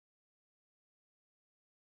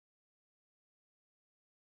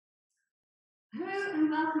Hello and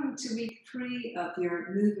welcome to week 3 of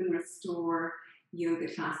your Move and Restore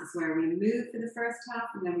yoga classes, where we move for the first half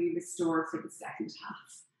and then we restore for the second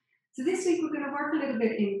half. So this week we're going to work a little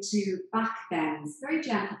bit into back bends, very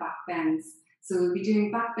gentle back bends. So we'll be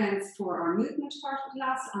doing back bends for our movement part of the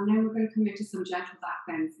class, and then we're going to come into some gentle back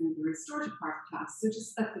bends in the restorative part of the class. So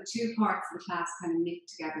just that the two parts of the class kind of knit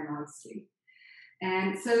together nicely.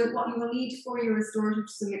 And so what you will need for your restorative,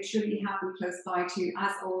 so make sure that you have them close by to you,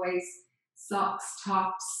 as always, socks,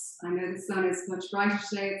 tops. I know the sun is much brighter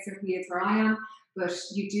today, it certainly is where I am, but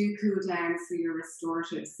you do cool down for your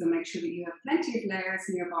restorative, so make sure that you have plenty of layers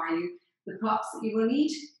nearby you. The props that you will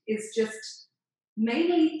need is just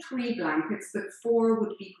mainly 3 blankets, but 4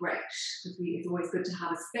 would be great, because it's always good to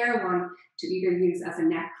have a spare one to either use as a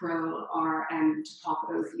neck roll or to pop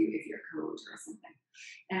it over you if you're cold or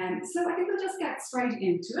something. So I think we'll just get straight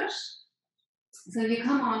into it. So you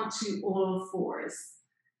come on to all fours.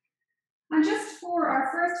 And just for our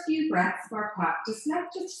first few breaths of our practice,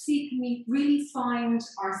 let's just see, can we really find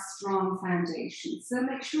our strong foundation? So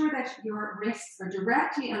make sure that your wrists are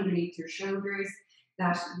directly underneath your shoulders,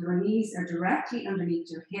 that your knees are directly underneath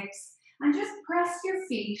your hips, and just press your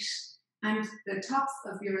feet and the tops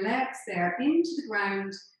of your legs there into the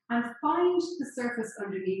ground and find the surface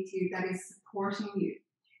underneath you that is supporting you.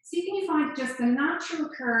 See, can you find just the natural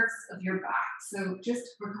curves of your back? So just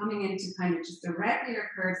we're coming into kind of just the regular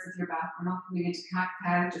curves of your back. We're not coming into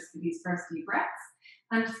cat-cow just for these first few breaths.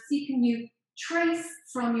 And see, can you trace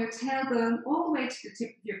from your tailbone all the way to the tip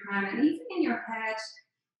of your crown, and even in your head,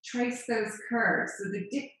 trace those curves. So the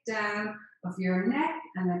dip down of your neck,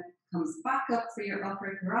 and then comes back up for your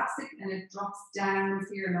upper thoracic, and it drops down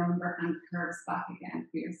for your lumbar and curves back again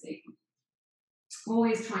for your sacrum.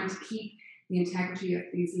 Always trying to keep the integrity of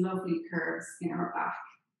these lovely curves in our back.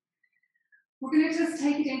 We're going to just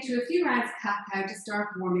take it into a few rounds of cat-cow to start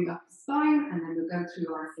warming up the spine, and then we'll go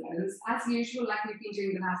through our flows. As usual, like we've been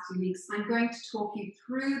doing the last few weeks, I'm going to talk you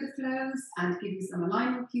through the flows and give you some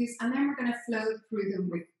alignment cues, and then we're going to flow through them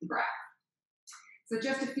with the breath. So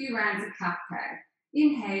just a few rounds of cat-cow.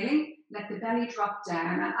 Inhaling, let the belly drop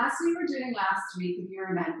down, and as we were doing last week, if you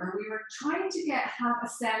remember, we were trying to have a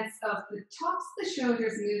sense of the tops of the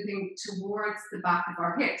shoulders moving towards the back of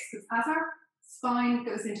our hips, because as our spine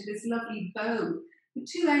goes into this lovely bow, the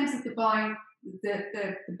two ends of the spine,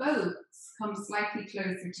 the bows come slightly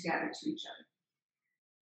closer together to each other.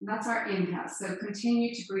 And that's our inhale, so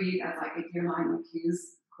continue to breathe as I give you alignment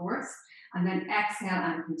cues, of course, and then exhale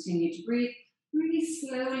and continue to breathe. Really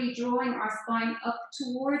slowly drawing our spine up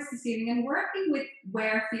towards the ceiling and working with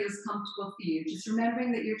where feels comfortable for you. Just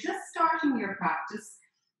remembering that you're just starting your practice,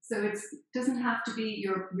 so it doesn't have to be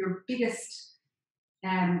your biggest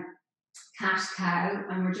cat-cow,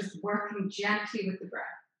 and we're just working gently with the breath.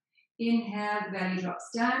 Inhale, the belly drops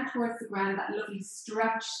down towards the ground, that lovely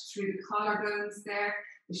stretch through the collarbones there,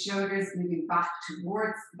 the shoulders moving back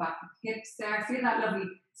towards the back of the hips there. Feel that lovely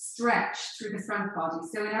stretch through the front body.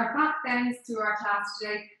 So in our back bends through our class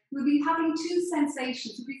today, we'll be having 2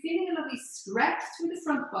 sensations. We'll be feeling a lovely stretch through the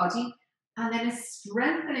front body, and then a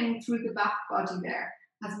strengthening through the back body there,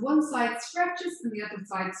 as one side stretches and the other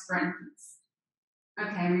side strengthens.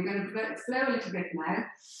 Okay, we're going to flow a little bit now.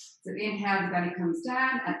 So inhale, the belly comes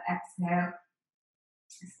down, and exhale,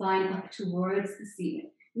 spine up towards the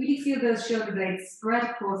ceiling. Really feel those shoulder blades spread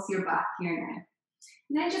across your back here now.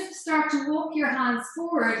 And then just start to walk your hands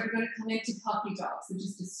forward. We're going to come into puppy dog. So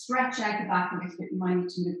just to stretch out the back a little bit. You might need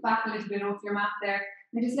to move back a little bit off your mat there.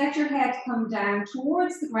 And just let your head come down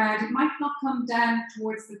towards the ground. It might not come down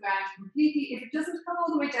towards the ground completely. If it doesn't come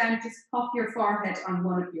all the way down, just pop your forehead on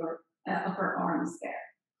one of your upper arms there.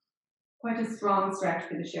 Quite a strong stretch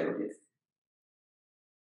for the shoulders.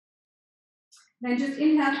 Then just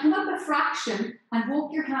inhale, come up a fraction and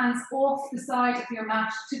walk your hands off the side of your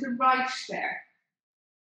mat to the right there.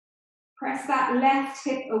 Press that left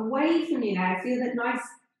hip away from you now. Feel that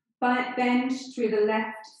nice bend through the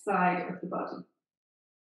left side of the body.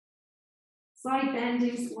 Side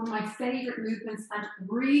bending is one of my favourite movements and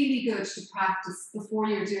really good to practice before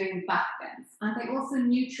you're doing back bends. And they also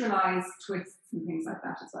neutralise twists and things like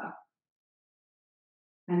that as well.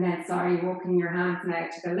 And then, walking your hands now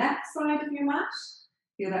to the left side of your mat.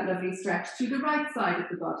 Feel that lovely stretch through the right side of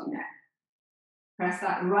the body now. Press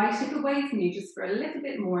that right hip away from you just for a little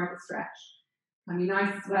bit more of a stretch. Can be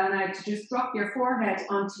nice as well now to just drop your forehead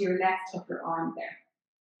onto your left upper arm there.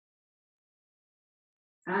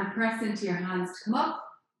 And press into your hands to come up.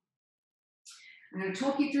 I'm going to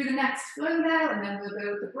talk you through the next flow now, and then we'll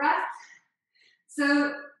go with the breath.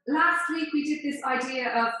 So last week we did this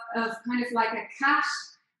idea of kind of like a cat,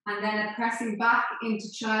 and then a pressing back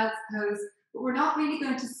into child's pose. but we're not really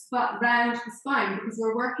going to round the spine because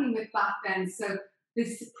we're working with back bends. So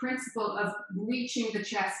this principle of reaching the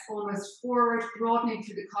chest almost forward, broadening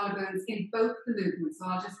through the collarbones in both the movements. So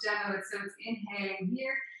I'll just demo it. So it's inhaling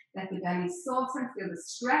here, let the belly soften, feel the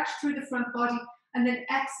stretch through the front body, and then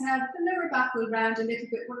exhale, the lower back will round a little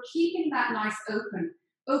bit. We're keeping that nice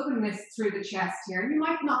openness through the chest here. And you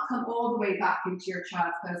might not come all the way back into your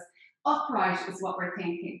child's pose. Upright is what we're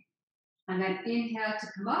thinking. And then inhale to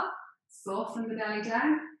come up, soften the belly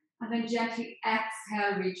down, and then gently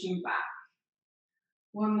exhale, reaching back.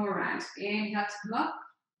 One more round. Inhale to come up,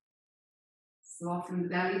 soften the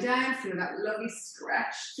belly down, feel that lovely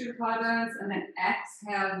stretch through the collarbones, and then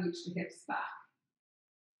exhale, reach the hips back.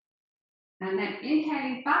 And then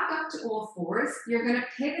inhaling back up to all fours, you're going to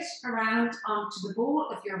pivot around onto the ball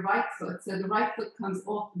of your right foot. So the right foot comes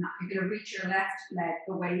off the mat. You're going to reach your left leg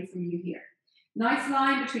away from you here. Nice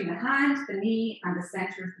line between the hand, the knee, and the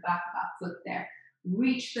center of the back of that foot there.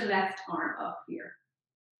 Reach the left arm up here.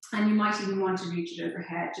 And you might even want to reach it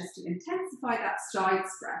overhead just to intensify that side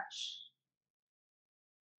stretch.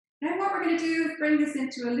 Now what we're going to do is bring this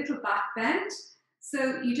into a little back bend.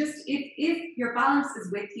 So you just, if your balance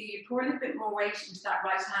is with you, you pour a little bit more weight into that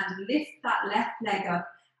right hand, lift that left leg up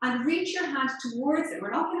and reach your hand towards it.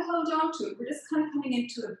 We're not going to hold on to it. We're just kind of coming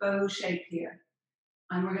into a bow shape here.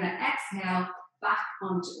 And we're going to exhale back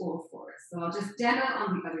onto all fours. So I'll just demo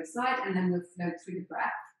on the other side and then we'll flow through the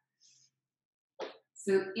breath.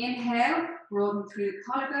 So inhale, broaden through the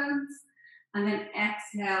collarbones, and then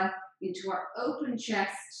exhale into our open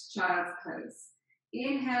chest child's pose.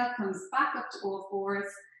 Inhale comes back up to all fours,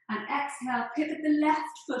 and exhale, pivot the left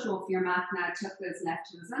foot off your mat now, tuck those left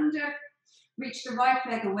toes under, reach the right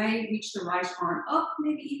leg away, reach the right arm up,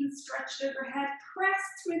 maybe even stretch it overhead, press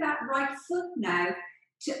through that right foot now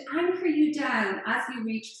to anchor you down as you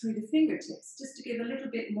reach through the fingertips, just to give a little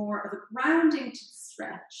bit more of a grounding to the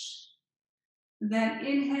stretch. Then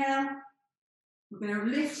inhale, we're going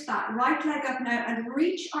to lift that right leg up now and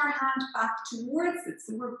reach our hand back towards it.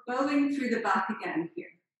 So we're bowing through the back again here.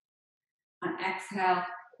 And exhale,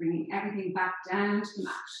 bringing everything back down to the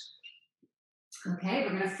mat. Okay,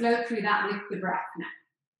 we're going to flow through that with the breath now.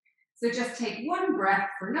 So just take one breath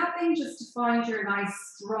for nothing, just to find your nice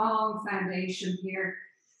strong foundation here.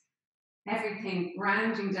 Everything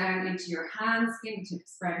grounding down into your hands,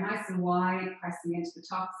 fingertips spread nice and wide, pressing into the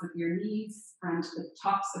tops of your knees and the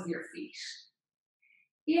tops of your feet.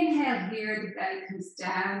 Inhale here, the belly comes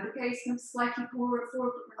down, the gaze comes slightly forward, but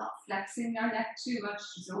we're not flexing our neck too much.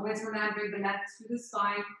 Just always remembering the neck through the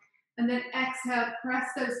spine. And then exhale, press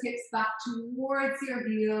those hips back towards your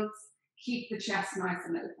heels. Keep the chest nice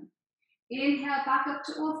and open. Inhale, back up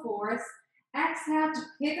to all fours. Exhale to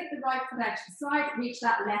pivot the right foot out to the side, reach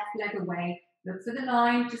that left leg away. Look for the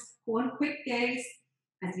line, just one quick gaze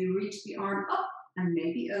as you reach the arm up and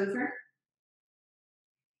maybe over.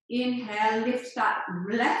 Inhale, lift that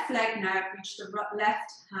left leg now, reach the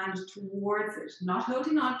left hand towards it, not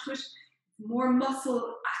holding on to it. More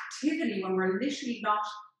muscle activity when we're literally not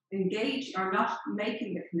engaged or not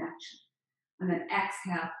making the connection. And then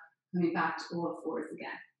exhale, coming back to all fours again.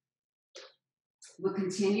 We'll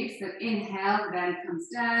continue, so inhale, the belly comes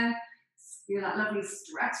down, feel that lovely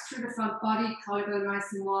stretch through the front body, collarbone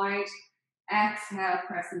nice and wide. Exhale,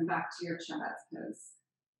 pressing back to your child's pose.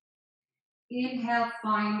 Inhale,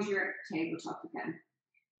 find your tabletop again.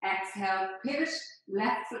 Exhale, pivot,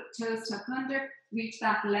 left foot toes tuck under, reach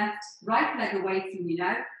that right leg away from you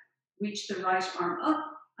now. Reach the right arm up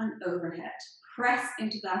and overhead. Press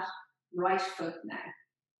into that right foot now.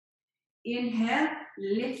 Inhale,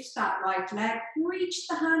 lift that right leg, reach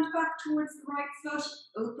the hand back towards the right foot,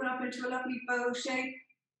 open up into a lovely bow shape,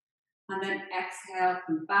 and then exhale,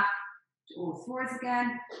 come back to all fours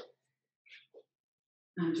again,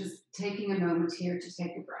 and just taking a moment here to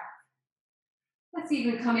take a breath. Let's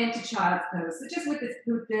even come into child's pose, so just with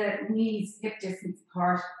the knees hip distance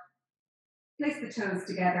apart, place the toes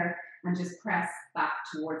together and just press back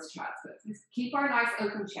towards child's pose. Just keep our nice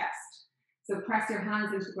open chest. So press your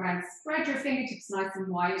hands into the ground, spread your fingertips nice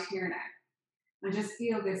and wide here now. And just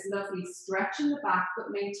feel this lovely stretch in the back, but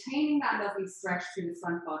maintaining that lovely stretch through the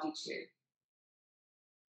front body too.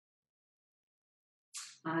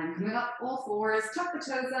 And coming up all fours, tuck the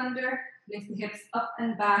toes under, lift the hips up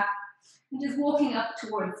and back, and just walking up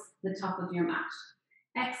towards the top of your mat.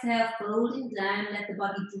 Exhale, folding down, let the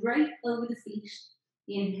body drape over the feet.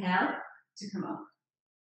 Inhale to come up.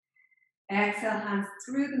 Exhale, hands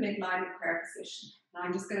through the midline in prayer position. Now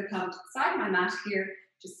I'm just going to come to the side of my mat here,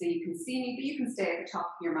 just so you can see me, but you can stay at the top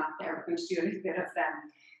of your mat there. We're going to do a little bit of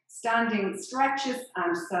standing stretches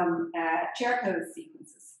and some chair pose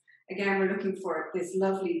sequences. Again, we're looking for this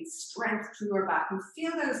lovely strength through our back, and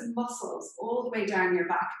feel those muscles all the way down your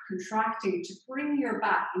back contracting to bring your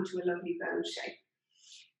back into a lovely bow shape.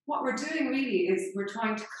 What we're doing really is we're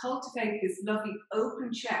trying to cultivate this lovely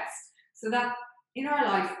open chest so that in our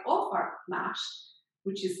life off our mat,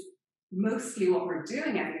 which is mostly what we're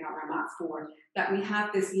doing everything on our mat for, that we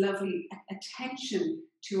have this lovely attention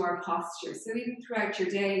to our posture. So even throughout your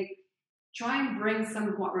day, try and bring some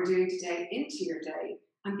of what we're doing today into your day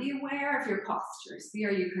and be aware of your posture. See,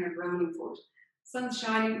 are you kind of rolling forward? Sun's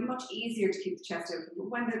shining, much easier to keep the chest open.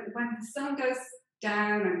 But when the sun goes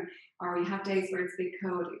down, or we have days where it's a bit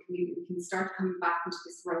cold, we can start coming back into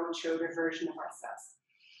this roll and shoulder version of ourselves.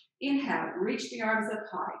 Inhale, reach the arms up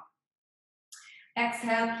high.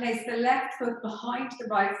 Exhale, place the left foot behind the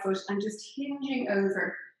right foot and just hinging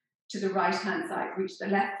over to the right hand side. Reach the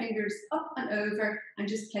left fingers up and over and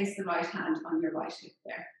just place the right hand on your right hip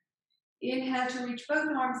there. Inhale to reach both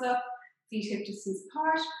arms up, feet hip distance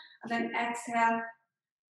apart, and then exhale,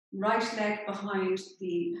 right leg behind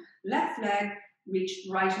the left leg, reach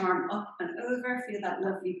right arm up and over, feel that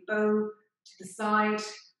lovely bow to the side,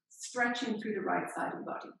 stretching through the right side of the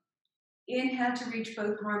body. Inhale to reach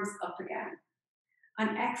both arms up again.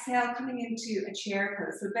 And exhale, coming into a chair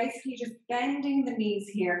pose. So basically just bending the knees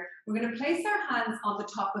here. We're going to place our hands on the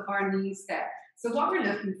top of our knees there. So what we're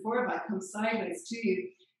looking for, if I come sideways to you,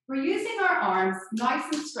 we're using our arms nice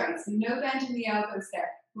and straight, so no bend in the elbows there.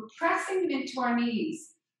 We're pressing them into our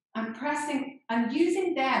knees and pressing and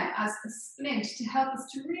using them as a splint to help us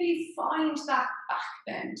to really find that back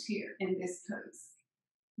bend here in this pose.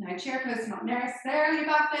 Now, chair pose is not necessarily a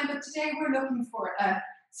back bend, but today we're looking for a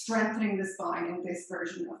strengthening the spine in this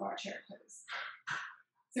version of our chair pose.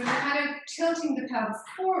 So we're kind of tilting the pelvis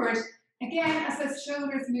forward, again, as those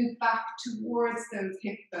shoulders move back towards those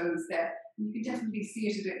hip bones there. You can definitely see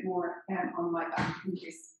it a bit more on my back in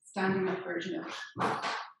this standing up version of it.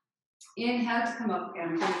 Inhale to come up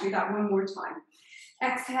again. I'm going to do that one more time.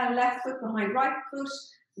 Exhale, left foot behind right foot,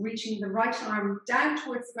 reaching the right arm down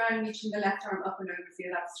towards the ground, reaching the left arm up and over.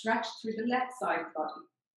 Feel that stretch through the left side of the body.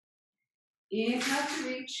 Inhale to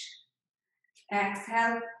reach.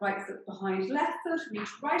 Exhale, right foot behind left foot, reach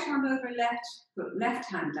right arm over left, put left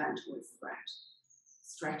hand down towards the ground.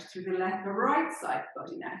 Stretch through the right side of the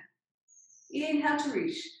body now. Inhale to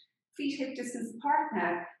reach. Feet hip distance apart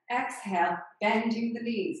now. Exhale, bending the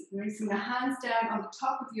knees. Releasing the hands down on the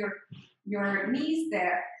top of your knees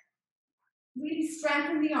there. Really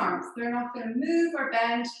strengthen the arms. They're not going to move or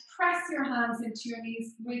bend. Press your hands into your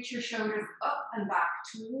knees. Reach your shoulders up and back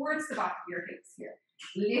towards the back of your hips here.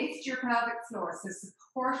 Lift your pelvic floor. So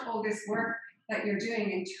support all this work that you're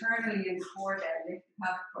doing internally in the core there. Lift the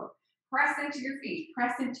pelvic floor. Press into your feet.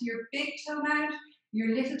 Press into your big toe mound, your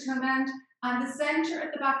little toe mound, and the center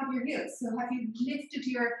at the back of your heels. So have you lifted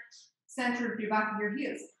your center of your back of your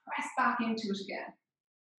heels? Press back into it again.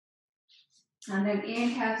 And then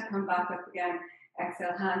inhale to come back up again.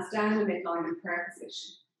 Exhale, hands down the midline in prayer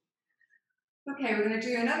position. Okay, we're going to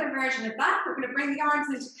do another version of that. We're going to bring the arms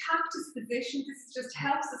into cactus position. This just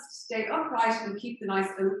helps us to stay upright and keep the nice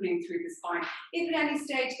opening through the spine. If at any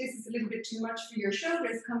stage this is a little bit too much for your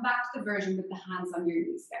shoulders, come back to the version with the hands on your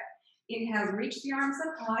knees there. Inhale, reach the arms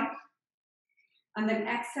up high. And then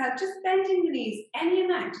exhale, just bending the knees any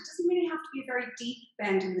amount. It doesn't really have to be a very deep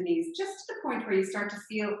bend in the knees, just to the point where you start to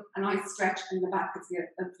feel a nice stretch in the back of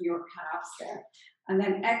your calves there. And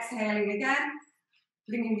then exhaling again,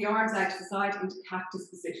 bringing the arms out to the side into cactus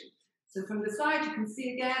position. So from the side, you can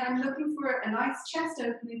see again, I'm looking for a nice chest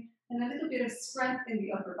opening and a little bit of strength in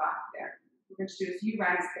the upper back there. We're going to do a few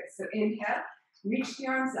rounds of this. So inhale, reach the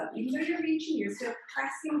arms up. Even though you're reaching, you're still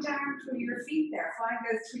pressing down through your feet there. Find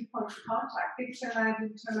those 3 points of contact. Big toe round,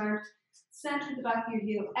 big toe round. Center the back of your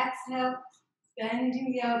heel. Exhale,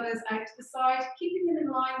 bending the elbows out to the side, keeping them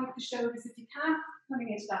in line with the shoulders if you can, coming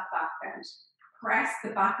into that back bend. Press the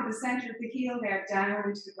back of the center of the heel there down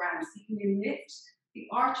into the ground, so you can lift the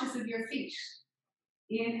arches of your feet.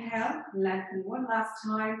 Inhale, lengthen one last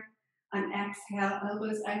time, and exhale,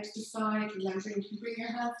 elbows out to the side. Remembering you can bring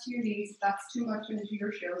your hands to your knees if that's too much into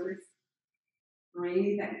your shoulders.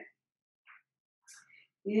 Breathe in.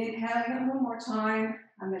 Inhale again one more time,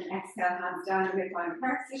 and then exhale, hands down in midline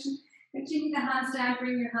prayer position. Continue the hands down,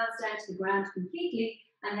 bring your hands down to the ground completely,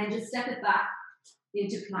 and then just step it back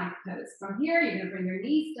into plank pose. From here, you're going to bring your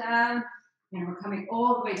knees down, and we're coming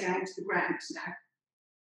all the way down to the ground now.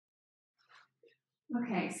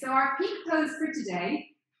 Okay, so our peak pose for today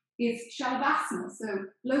is Salabhasana, so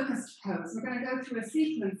Locust pose. We're going to go through a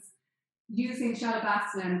sequence using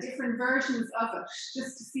Salabhasana and different versions of it,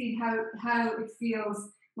 just to see how it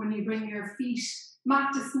feels when you bring your feet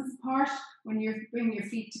mat distance apart, when you bring your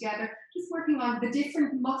feet together, just working on the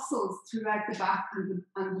different muscles throughout the back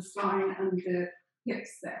and the spine and the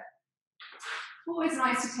hips there. Always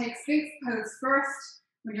nice to take Sphinx pose first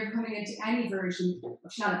when you're coming into any version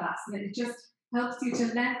of Salabhasana. It just helps you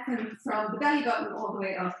to lengthen from the belly button all the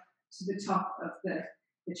way up to the top of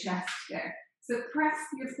the chest there. So press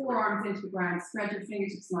your forearms into the ground, spread your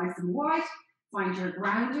fingertips nice and wide, find your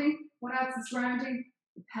grounding. What else is grounding?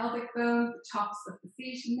 The pelvic bone, the tops of the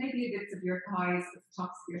feet, and maybe bits of your thighs, the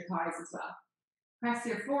tops of your thighs as well. Press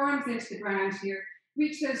your forearms into the ground here.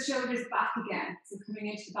 Reach those shoulders back again. So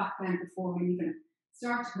coming into the back bend before we even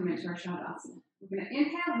start to come into our Shavasana. We're going to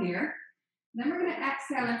inhale here. Then we're going to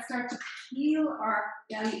exhale and start to peel our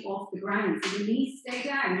belly off the ground. So the knees stay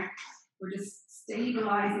down. We're just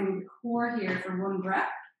stabilizing the core here for one breath.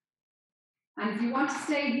 And if you want to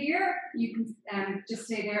stay here, you can just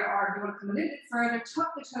stay there, or if you want to come a little bit further,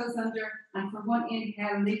 tuck the toes under, and for one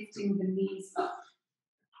inhale, lifting the knees up.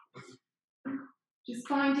 Just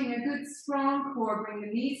finding a good strong core, bring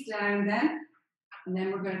the knees down then, and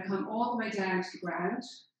then we're going to come all the way down to the ground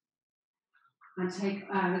and take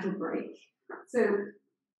a little break. So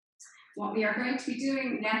what we are going to be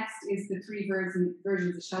doing next is the three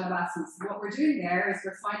versions of Salabhasana. So what we're doing there is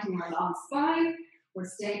we're finding our long spine, we're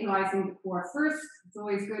stabilizing the core first. It's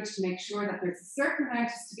always good to make sure that there's a certain amount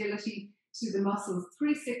of stability to the muscles,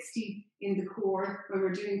 360 in the core when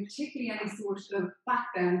we're doing particularly any sort of back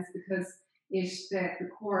bends, because the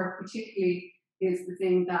core particularly is the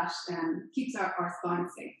thing that keeps our spine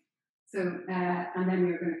safe. So, and then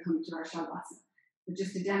we're going to come to our Salabhasana. So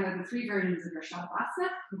just to demo the three versions of our Salabhasana,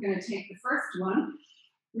 we're going to take the first one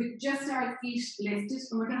with just our feet lifted,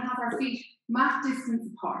 and we're going to have our feet mat distance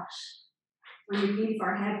apart. And we leave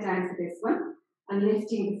our head down for this one, and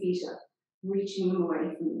lifting the feet up, reaching them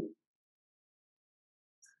away from you.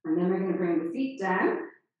 And then we're going to bring the feet down,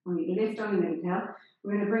 and we lift on an inhale.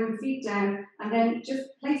 We're going to bring the feet down, and then just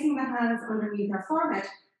placing the hands underneath our forehead,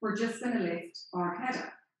 we're just going to lift our head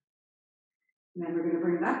up. And then we're going to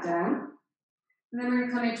bring that down. And then we're going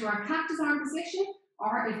to come into our cactus arm position,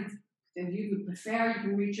 or if you would prefer, you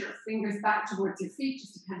can reach your fingers back towards your feet,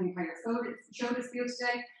 just depending how your shoulders feel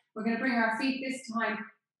today. We're going to bring our feet this time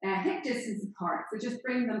hip distance apart. So just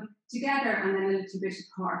bring them together and then a little bit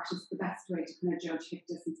apart is the best way to kind of judge hip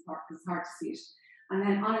distance apart, because it's hard to see it. And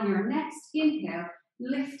then on your next inhale,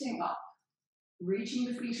 lifting up, reaching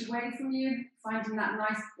the feet away from you, finding that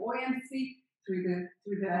nice buoyancy through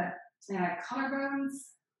the collarbones.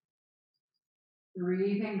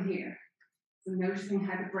 Breathing here. So noticing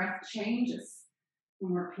how the breath changes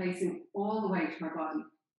when we're placing all the weight of our body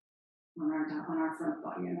on our front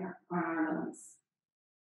body and on our lungs.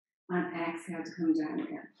 And exhale to come down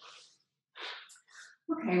again.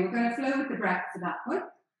 Okay, we're going to flow with the breath for that one.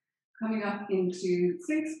 Coming up into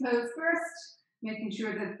Sphinx pose first, making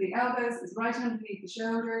sure that the elbows is right underneath the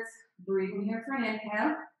shoulders. Breathing here for an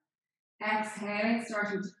inhale. Exhaling,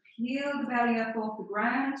 starting to peel the belly up off the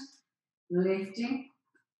ground. Lifting.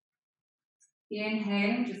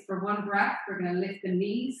 Inhaling, just for one breath, we're going to lift the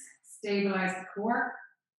knees, stabilize the core.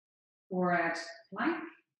 Forehead plank,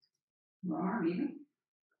 or arm even.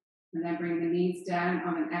 And then bring the knees down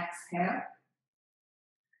on an exhale.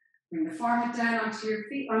 Bring the forehead down onto your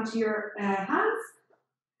feet, onto your hands.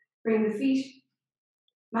 Bring the feet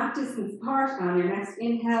mat distance apart. On your next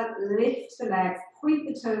inhale, lift the legs, point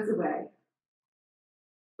the toes away.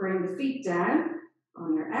 Bring the feet down.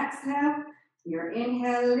 On your exhale, your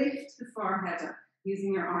inhale, lift the forehead up,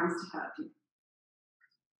 using your arms to help you.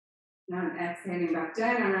 Now exhaling back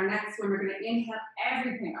down. On our next one, we're going to inhale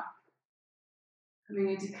everything up.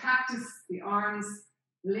 Coming into cactus, the arms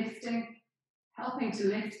lifting, helping to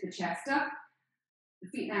lift the chest up. The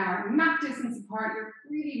feet now are mat distance apart. You're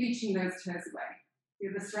really reaching those toes away.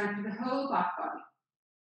 Feel the strength of the whole back body.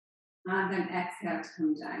 And then exhale to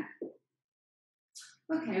come down.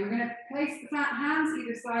 Okay, we're going to place the flat hands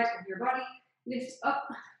either side of your body, lift up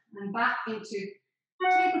and back into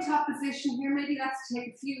tabletop position here. Maybe that's to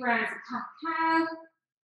take a few rounds of cat-cow. And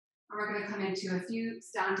we're going to come into a few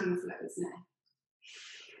standing flows now.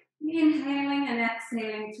 Inhaling and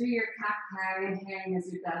exhaling through your cat-cow. Inhaling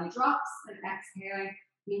as your belly drops and exhaling,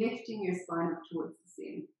 lifting your spine up towards the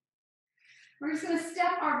ceiling. We're just going to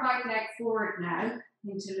step our right leg forward now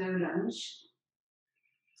into low lunge.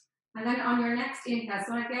 And then on your next inhale,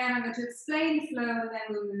 so again, I'm going to explain the flow and then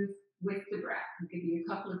we'll move with the breath. I'll give you a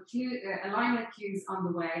couple of alignment cues on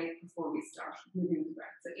the way before we start moving with the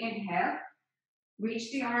breath. So inhale,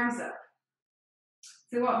 reach the arms up.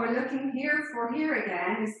 So what we're looking for here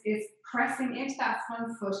again is pressing into that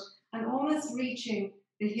front foot and almost reaching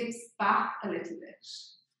the hips back a little bit.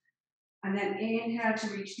 And then inhale to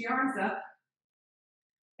reach the arms up.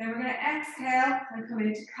 Then we're going to exhale and come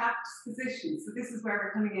into cactus position. So this is where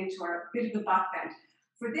we're coming into our bit of a back bend.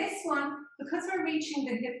 For this one, because we're reaching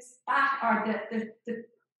the hips back, or the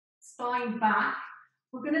spine back,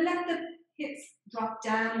 we're going to let the hips drop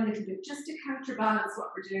down a little bit just to counterbalance what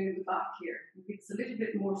we're doing in the back here. It gives a little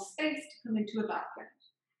bit more space to come into a back bend.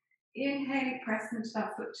 Inhaling, pressing into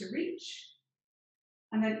that foot to reach.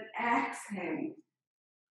 And then exhaling.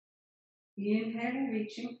 Inhaling,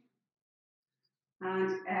 reaching.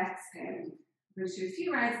 And exhaling. We're going to do a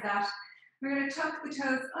few rounds of that. We're going to tuck the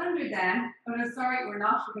toes under them. Oh no, sorry, we're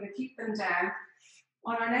not. We're going to keep them down.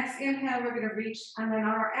 On our next inhale, we're going to reach. And then on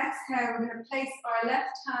our exhale, we're going to place our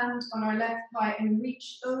left hand on our left thigh and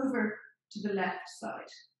reach over to the left side.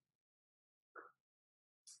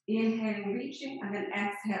 Inhaling, reaching, and then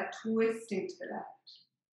exhale, twisting to the left.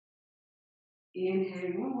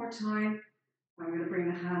 Inhaling one more time. I'm going to bring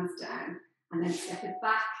the hands down and then step it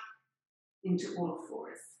back into all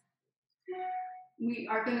fours. We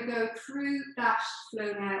are going to go through that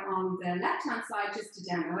flow now on the left-hand side just to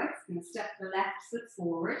demo it. We're going to step the left foot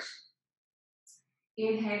forward.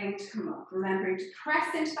 Inhaling to come up. Remembering to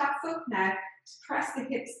press into that foot now, to press the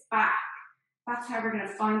hips back. That's how we're going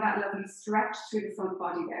to find that lovely stretch through the front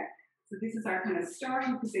body there. So this is our kind of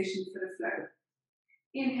starting position for the flow.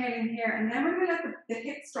 Inhaling here, and then we're going to let the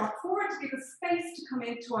hips drop forward to give us space to come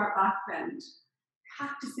into our back bend.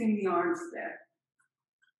 Cactusing the arms there.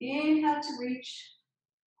 Inhale to reach,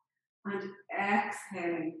 and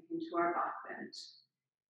exhaling into our back bend.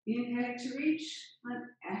 Inhaling to reach, and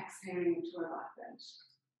exhaling into our back bend.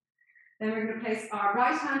 Then we're going to place our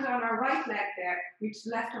right hand on our right leg there, reach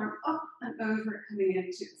the left arm up and over, coming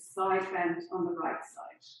into the side bend on the right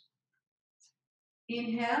side.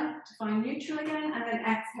 Inhale to find neutral again, and then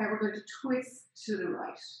exhale, we're going to twist to the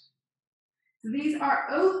right. So these are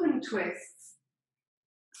open twists.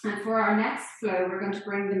 And for our next flow, we're going to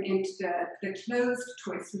bring them into the closed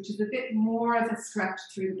twist, which is a bit more of a stretch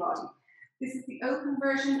through the body. This is the open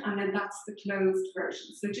version, and then that's the closed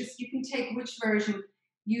version. So just you can take which version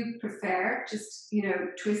you prefer, just, you know,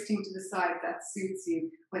 twisting to the side that suits you,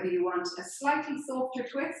 whether you want a slightly softer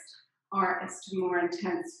twist or a more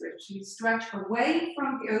intense stretch. You stretch away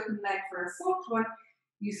from the open leg for a soft one,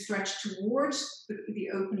 you stretch towards the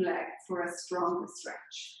open leg for a stronger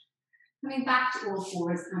stretch. Coming back to all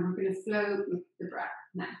fours, and we're going to flow with the breath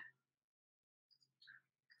now.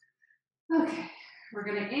 Okay, we're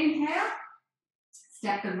going to inhale,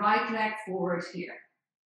 step the right leg forward here.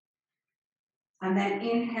 And then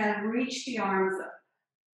inhale, reach the arms up.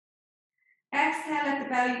 Exhale, let the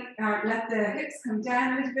belly, or let the hips come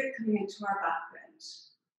down a little bit, coming into our back bend.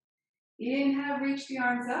 Inhale, reach the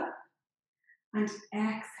arms up. And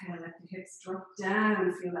exhale, let the hips drop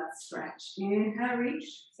down, feel that stretch. Inhale, reach,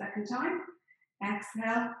 second time.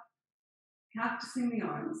 Exhale, cactusing the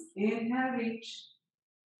arms. Inhale, reach.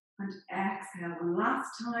 And exhale, one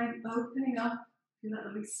last time, opening up. Feel that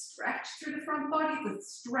lovely stretch through the front body, but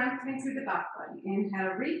strengthening through the back body.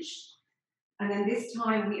 Inhale, reach. And then this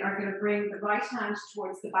time we are going to bring the right hand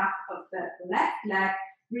towards the back of the left leg.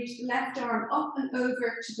 Reach the left arm up and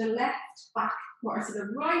over to the left back corner, so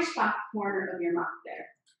the right back corner of your mat there.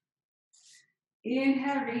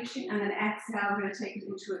 Inhale, reaching, and then exhale, we're going to take it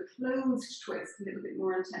into a closed twist, a little bit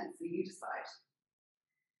more intense, so you decide.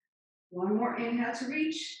 One more inhale to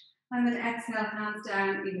reach, and then exhale, hands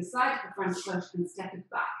down either side of the front foot and step it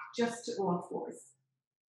back, just to all fours.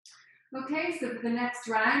 Okay, so for the next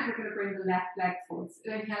round, we're going to bring the left leg forward.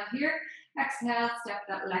 So inhale here, exhale, step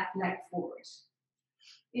that left leg forward.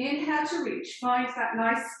 Inhale to reach, find that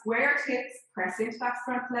nice squared hips, press into that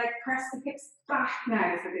front leg, press the hips back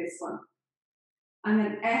now for this one. And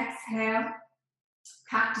then exhale,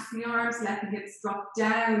 cactus the arms, let the hips drop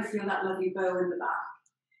down, feel that lovely bow in the back.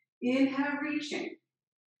 Inhale, reaching.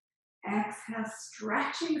 Exhale,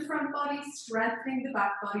 stretching the front body, strengthening the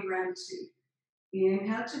back body, round two.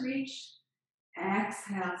 Inhale to reach.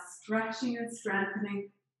 Exhale, stretching and strengthening.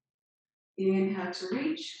 Inhale to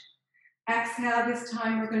reach. Exhale, this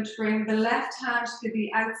time we're going to bring the left hand to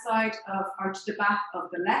the outside of, or to the back of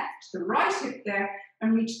the left, the right hip there,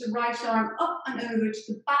 and reach the right arm up and over to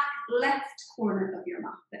the back left corner of your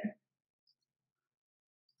mat there.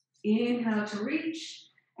 Inhale to reach.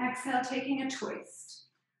 Exhale, taking a twist.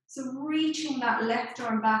 So reaching that left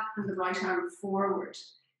arm back and the right arm forward,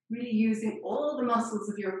 really using all the muscles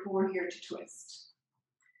of your core here to twist.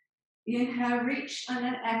 Inhale, reach, and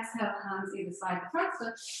then exhale, hands either side of the front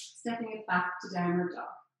foot, stepping it back to downward dog.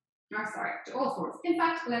 To all fours. In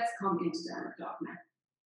fact, let's come into downward dog now.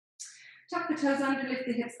 Tuck the toes under, lift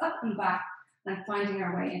the hips up and back, and finding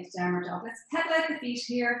our way into downward dog. Let's pedal out the feet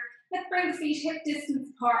here, Let's bring the feet hip distance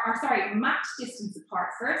apart, or sorry, mat distance apart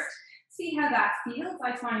first. See how that feels.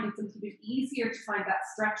 I find it's a little bit easier to find that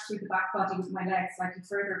stretch through the back body with my legs slightly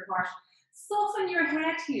further apart. Soften your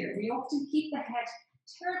head here. We often keep the head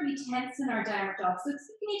terribly tense in our downward dog, so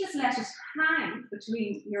you just let it hang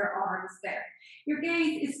between your arms there. Your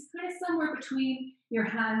gaze is kind of somewhere between your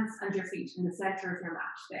hands and your feet in the center of your mat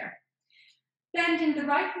there. Bending the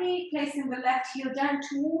right knee, placing the left heel down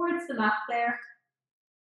towards the mat there.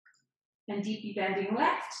 And deeply bending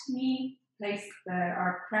left knee, press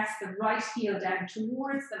the right heel down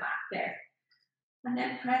towards the mat there. And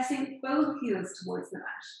then pressing both heels towards the mat.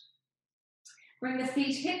 Bring the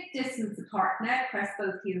feet hip distance apart now, press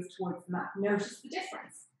both heels towards the mat. Notice the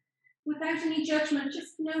difference. Without any judgment,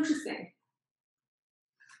 just noticing.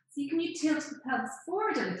 So you can tilt the pelvis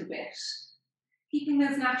forward a little bit, keeping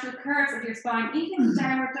those natural curves of your spine, even in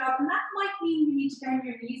downward dog, and that might mean you need to bend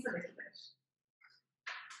your knees a little bit.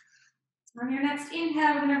 On your next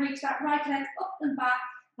inhale, we're going to reach that right leg up and back,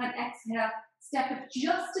 and exhale, step it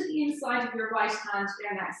just to the inside of your right hand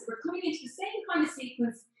there now. So we're coming into the same kind of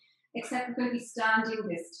sequence, except we're going to be standing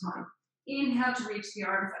this time. Inhale to reach the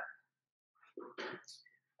arms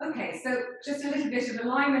up. Okay, so just a little bit of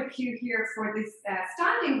alignment cue here for this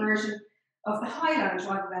standing version of the high lunge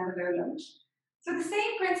rather than the low lunge. So the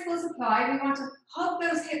same principles apply. We want to hug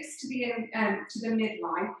those hips to the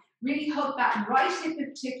midline. Really hug that right hip in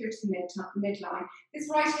particular to the midline. This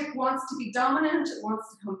right hip wants to be dominant, it wants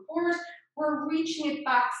to come forward. We're reaching it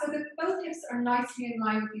back so that both hips are nicely in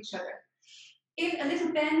line with each other. If a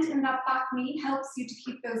little bend in that back knee helps you to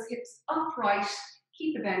keep those hips upright,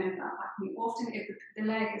 keep the bend in that back knee. Often if the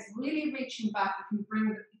leg is really reaching back, you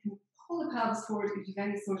can pull the pelvis forward if you have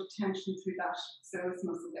any sort of tension through that psoas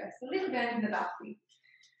muscle there. So a little bend in the back knee.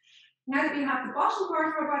 Now that we have the bottom part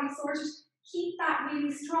of our body sorted, keep that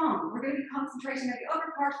really strong. We're going to be concentrating on the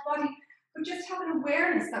upper part of the body, but just have an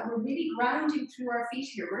awareness that we're really grounding through our feet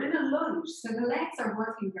here. We're in a lunge, so the legs are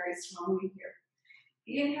working very strongly here.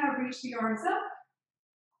 Inhale, reach the arms up,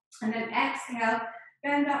 and then exhale,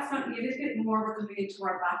 bend that front knee a little bit more. We're coming into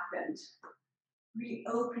our back bend. Really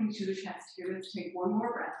opening to the chest here. Let's take one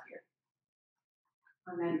more breath here.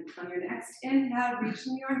 And then on your next inhale,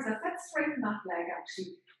 reaching the arms up. Let's straighten that leg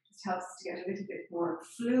actually. Just helps us to get a little bit more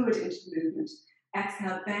fluid into the movement.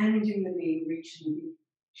 Exhale, bending the knee, reaching the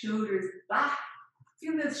shoulders back.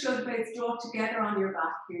 Feel those shoulder blades draw together on your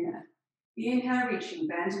back here now. Inhale, reaching,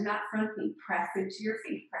 bending that front knee. Press into your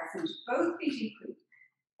feet. Press into both feet equally.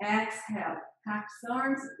 Exhale, cactus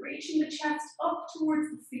arms, reaching the chest up towards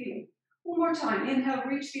the ceiling. One more time. Inhale,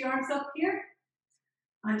 reach the arms up here.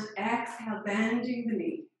 And exhale, bending the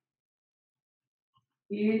knee.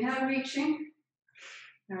 Inhale, reaching.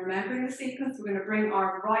 Now remembering the sequence, we're going to bring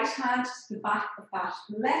our right hand to the back of that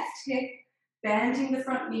left hip, bending the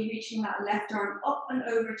front knee, reaching that left arm up and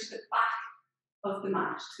over to the back of the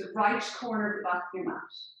mat, to the right corner of the back of your mat.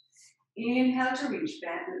 Inhale to reach,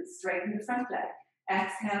 bend and straighten the front leg.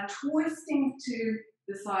 Exhale, twisting to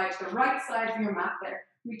the side, the right side of your mat there,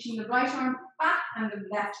 reaching the right arm back and the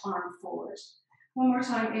left arm forward. One more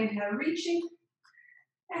time, inhale, reaching.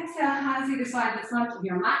 Exhale, hands either side of the front of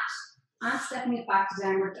your mat, and stepping it back to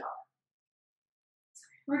downward dog.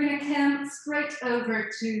 We're going to come straight over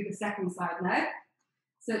to the second side now.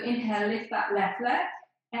 So inhale, lift that left leg.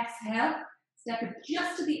 Exhale, step it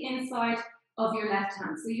just to the inside of your left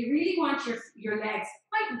hand. So you really want your legs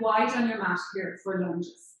quite wide on your mat here for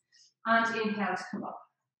lunges. And inhale to come up.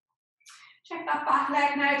 Check that back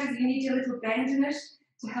leg now. Does you need a little bend in it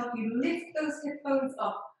to help you lift those hip bones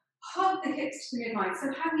up? Hug the hips to the midline.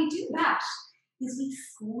 So how we do that is we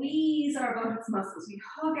squeeze our buttocks muscles. We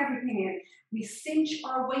hug everything in. We cinch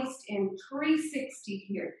our waist in 360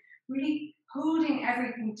 here. Really holding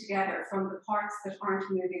everything together from the parts that aren't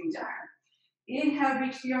moving down. Inhale,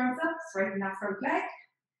 reach the arms up, straighten that front leg.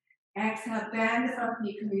 Exhale, bend the front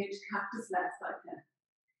knee, coming into cactus left side now.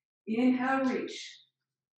 Inhale, reach.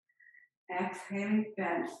 Exhaling,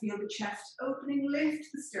 bend. Feel the chest opening, lift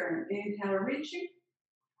the sternum. Inhale, reaching.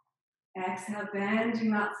 Exhale,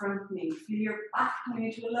 bending that front knee. Feel your back coming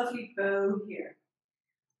into a lovely bow here.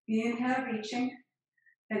 Inhale, reaching.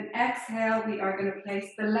 Then exhale, we are going to place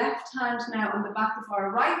the left hand now on the back of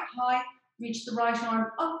our right thigh. Reach the right arm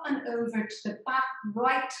up and over to the back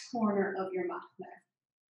right corner of your mat now.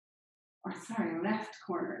 Or sorry, left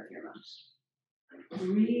corner of your mat.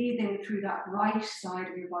 Breathing through that right side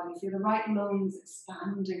of your body. Feel the right lungs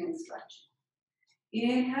expanding and stretching.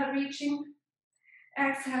 Inhale, reaching.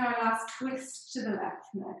 Exhale, our last twist to the left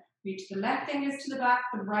now. Reach the left fingers to the back,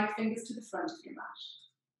 the right fingers to the front of your mat.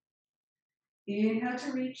 Inhale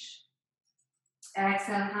to reach.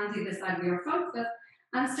 Exhale, hands either side of your front foot.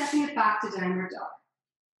 And stepping it back to downward dog.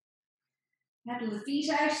 Pedal the feet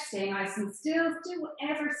out, staying nice and still. Do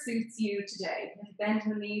whatever suits you today. Bend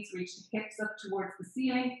the knees, reach the hips up towards the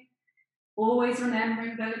ceiling. Always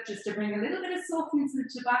remembering though, just to bring a little bit of softness into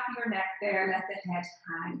the back of your neck there, let the head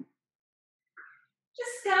hang.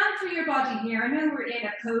 Just scan through your body here. I know we're in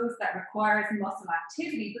a pose that requires muscle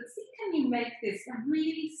activity, but see, can you make this a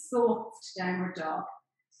really soft downward dog?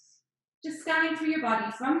 Just scanning through your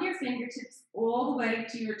body from your fingertips all the way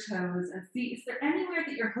to your toes and see, is there anywhere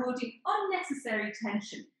that you're holding unnecessary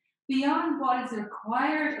tension beyond what is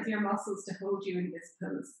required of your muscles to hold you in this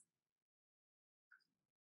pose?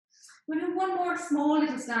 We'll do one more small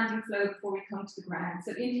little standing flow before we come to the ground.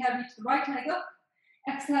 So inhale, reach the right leg up.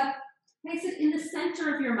 Exhale, place it in the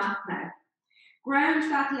center of your mat now. Ground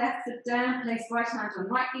that left foot down, place right hand on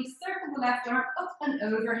right knee, circle the left arm up and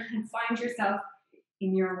over and find yourself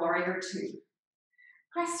in your warrior two.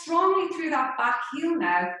 Press strongly through that back heel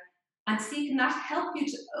now and see, can that help you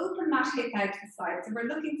to open that hip out to the side. So we're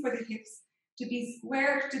looking for the hips to be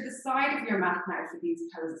squared to the side of your mat now for these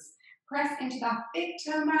poses. Press into that big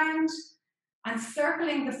toe mound and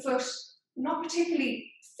circling the foot, not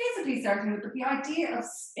particularly physically circling it, but the idea of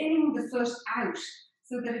spinning the foot out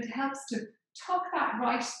so that it helps to tuck that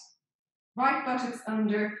right buttocks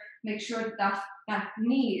under, make sure that that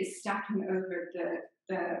knee is stacking over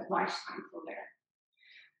the right ankle there.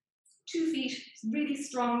 2 feet really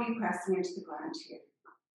strongly pressing into the ground here.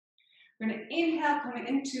 We're going to inhale, coming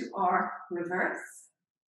into our reverse.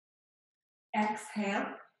 Exhale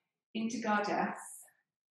into goddess.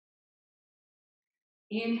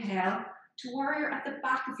 Inhale to warrior at the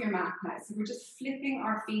back of your mat now. So we're just flipping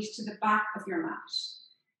our feet to the back of your mat.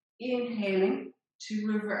 Inhaling to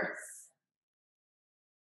reverse.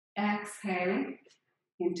 Exhaling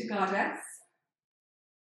into goddess.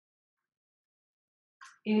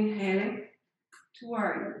 Inhaling to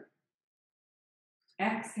warrior.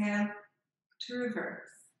 Exhale to reverse.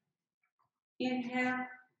 Inhale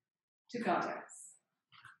to goddess.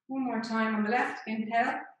 One more time on the left.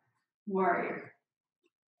 Inhale, warrior.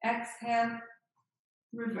 Exhale,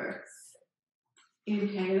 reverse.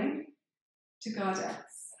 Inhaling to goddess.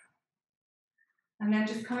 And then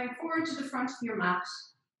just coming forward to the front of your mat.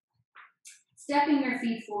 Stepping your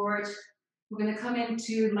feet forward. We're going to come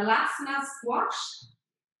into Malasana squat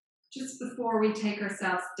just before we take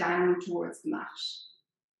ourselves down towards the mat.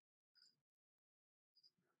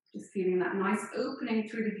 Just feeling that nice opening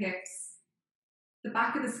through the hips. The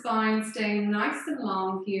back of the spine staying nice and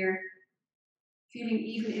long here. Feeling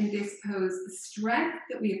even in this pose the strength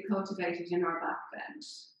that we have cultivated in our back bend.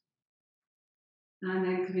 And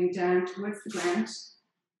then coming down towards the ground.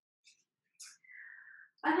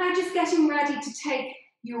 And now just getting ready to take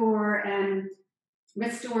your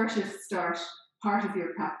restorative start part of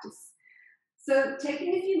your practice. So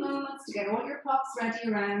taking a few moments to get all your props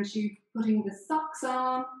ready around you, putting the socks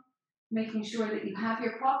on, making sure that you have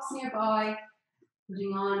your props nearby,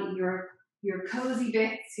 putting on your cozy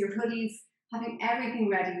bits, your hoodies, having everything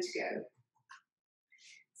ready to go.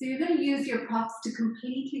 So you're going to use your props to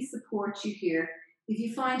completely support you here. If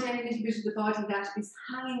you find any little bit of the body that is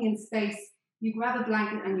hanging in space, you grab a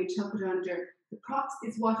blanket and you tuck it under. The props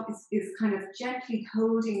is what is kind of gently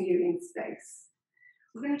holding you in space.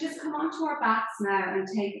 We're going to just come onto our backs now and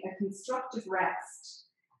take a constructive rest.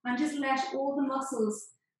 And just let all the muscles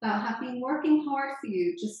that have been working hard for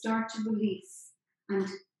you just start to release and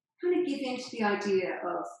kind of give into the idea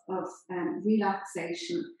of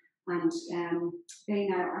relaxation. And they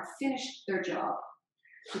now are finished their job.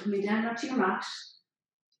 So coming down onto your mat,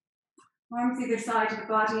 arms either side of the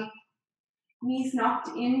body, knees knocked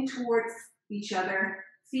in towards each other,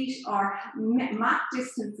 feet are mat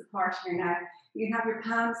distance apart here now. You can have your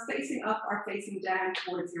palms facing up or facing down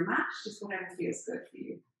towards your mat, just whatever feels good for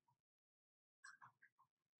you.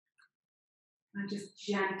 And just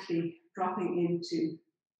gently dropping into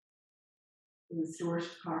the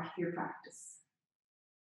restorative part of your practice.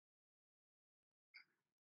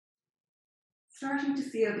 Starting to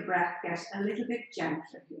feel the breath get a little bit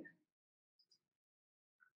gentler here.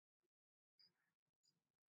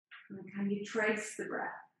 And can you trace the breath?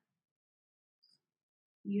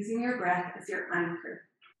 Using your breath as your anchor.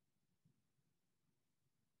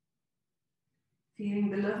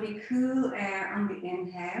 Feeling the lovely cool air on the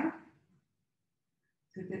inhale.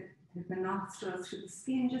 Through the nostrils, through the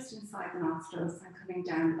skin just inside the nostrils and coming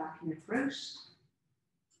down the back of your throat.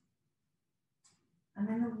 And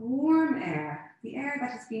then the warm air, the air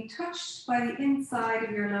that has been touched by the inside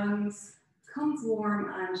of your lungs, comes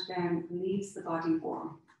warm and then leaves the body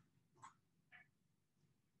warm.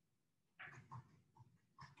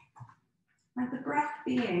 And the breath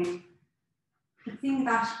being the thing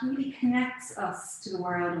that really connects us to the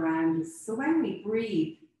world around us. So when we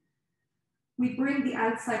breathe, we bring the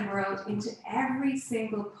outside world into every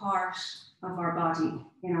single part of our body,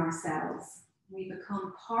 in our cells. We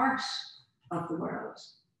become part of the world.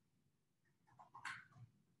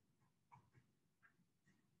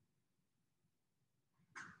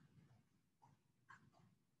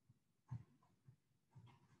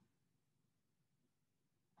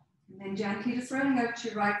 And then gently just rolling out to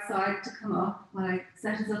your right side to come up while I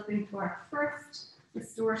set us up into our first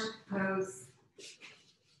restorative pose.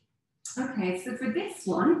 Okay, so for this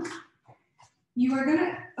one, you are going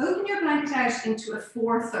to open your blanket out into a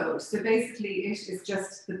 4-fold. So basically it is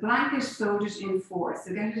just the blanket folded in 4.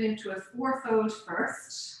 So get it into a 4-fold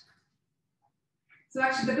first. So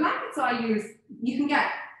actually the blankets I use, you can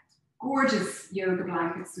get gorgeous yoga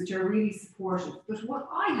blankets which are really supportive. But what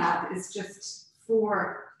I have is just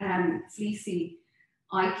 4 fleecy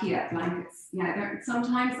IKEA blankets. Yeah,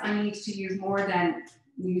 sometimes I need to use more than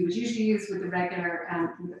you would usually use with the regular,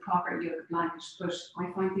 with the proper yoga blanket, but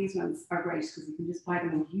I find these ones are great because you can just buy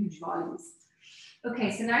them in huge volumes.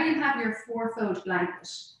 Okay, so now you have your 4-fold blanket.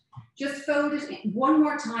 Just fold it one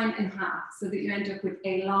more time in half so that you end up with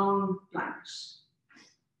a long blanket.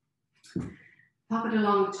 Pop it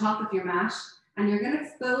along the top of your mat, and you're going to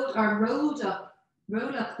fold or roll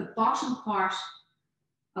up the bottom part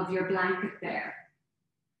of your blanket there.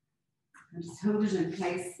 And just hold it in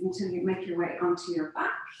place until you make your way onto your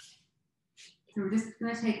back. So we're just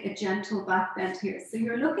going to take a gentle back bend here. So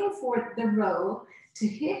you're looking for the roll to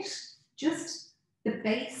hit just the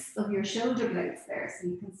base of your shoulder blades there. So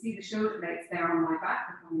you can see the shoulder blades there on my back.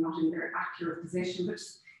 I'm not in their accurate position, but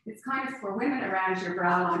it's kind of for women around your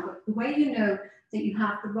brow line. But the way you know that you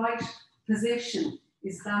have the right position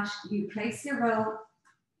is that you place your roll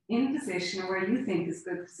in position where you think is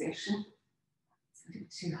good position. It's a bit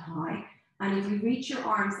too high. And if you reach your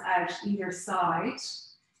arms out either side,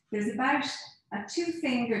 there's about a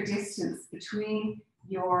 2-finger distance between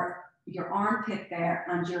your armpit there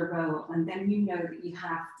and your roll, and then you know that you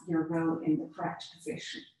have your roll in the correct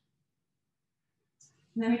position.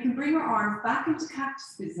 And then we can bring our arms back into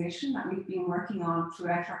cactus position that we've been working on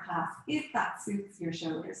throughout our class, if that suits your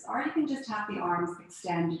shoulders, or you can just have the arms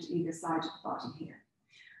extended either side of the body here.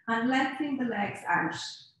 And lengthening the legs out.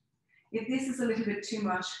 If this is a little bit too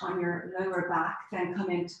much on your lower back, then come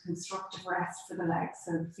into constructive rest for the legs.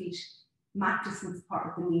 So the feet mat distance apart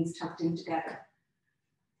with the knees tucked in together.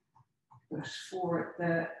 But for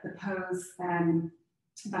the pose that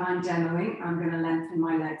I'm demoing, I'm going to lengthen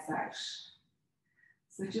my legs out.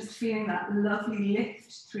 So just feeling that lovely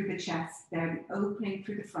lift through the chest there, the opening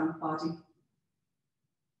through the front body.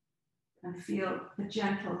 And feel the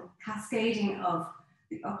gentle cascading of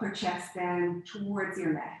the upper chest down towards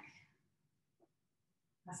your neck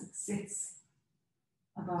as it sits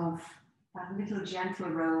above that little gentle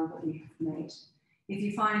roll that we have made. If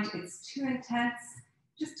you find it's too intense,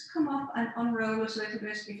 just come up and unroll it a little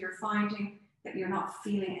bit. If you're finding that you're not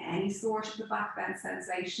feeling any sort of the back bend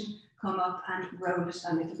sensation, come up and roll it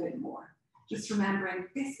a little bit more. Just remembering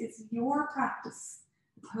this is your practice.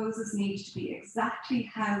 The poses need to be exactly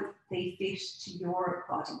how they fit to your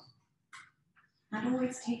body. And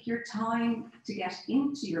always take your time to get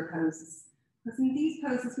into your poses. Because in these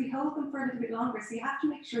poses, we hold them for a little bit longer, so you have to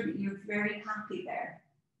make sure that you're very happy there.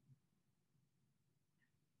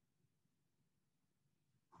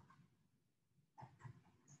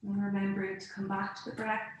 And remembering to come back to the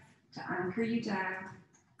breath, to anchor you down.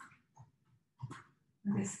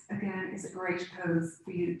 And this, again, is a great pose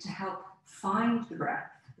for you to help find the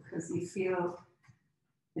breath, because you feel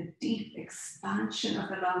the deep expansion of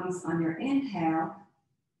the lungs on your inhale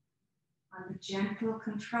and the gentle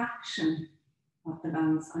contraction of the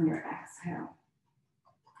lungs on your exhale.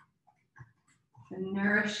 The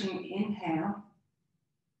nourishing inhale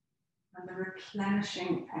and the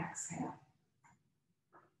replenishing exhale.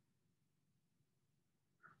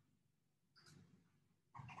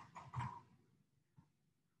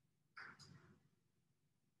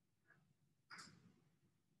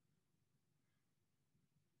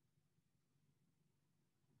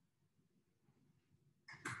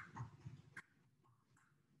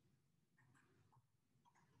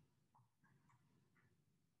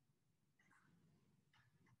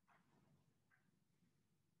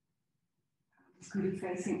 Could be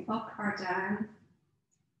facing up or down.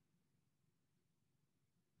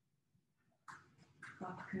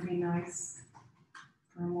 Up can be nice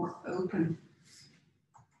for a more open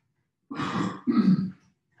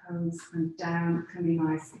pose, and down can be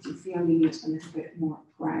nice if you feel you need a little bit more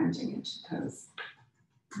grounding into the pose.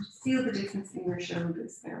 And just feel the difference in your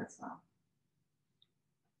shoulders there as well.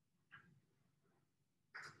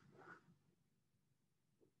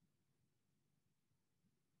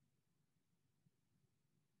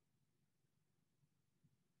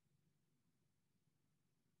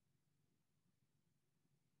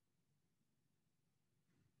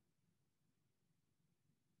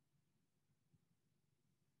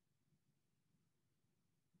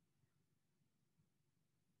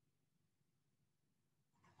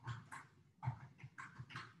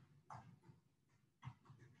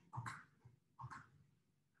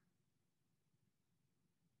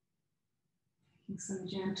 Some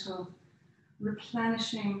gentle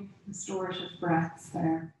replenishing restorative breaths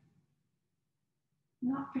there.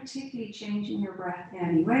 Not particularly changing your breath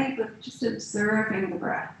anyway, but just observing the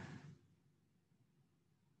breath.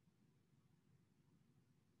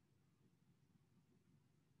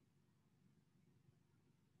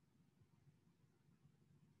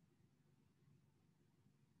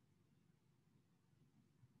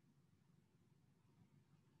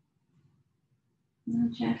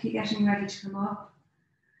 And gently getting ready to come up.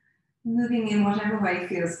 Moving in whatever way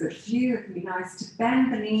feels good for you. It can be nice to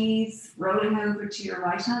bend the knees, rolling over to your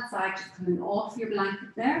right hand side, just coming off your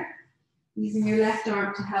blanket there. Using your left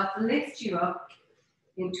arm to help lift you up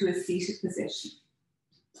into a seated position.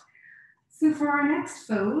 So for our next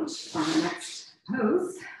fold, or our next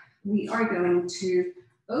pose, we are going to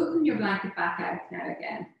open your blanket back out now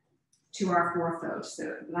again to our four fold.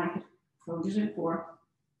 So blanket folded in four.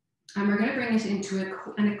 And we're going to bring it into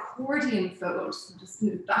an accordion fold. So just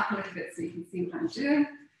move back a little bit so you can see what I'm doing.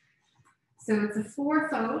 So it's a four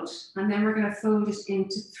fold, and then we're going to fold it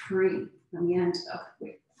into three. And we end up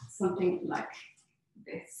with something like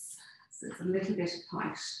this. So it's a little bit of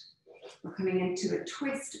height. We're coming into a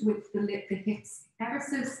twist with the hips ever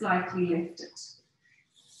so slightly lifted.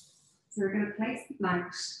 So we're going to place the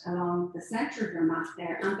blanket along the center of your mat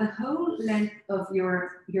there, and the whole length of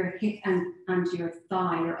your hip and your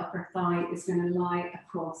thigh, your upper thigh, is going to lie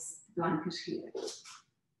across the blanket here.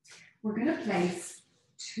 We're going to place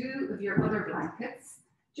two of your other blankets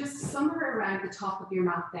just somewhere around the top of your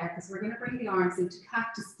mat there, because we're going to bring the arms into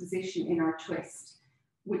cactus position in our twist,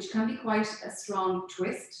 which can be quite a strong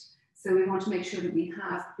twist. So we want to make sure that we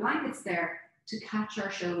have blankets there to catch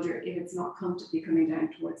our shoulder if it's not comfortably coming down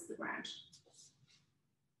towards the ground.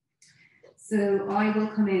 So I will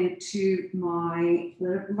come into my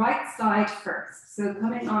right side first. So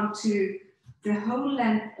coming onto the whole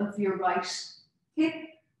length of your right hip,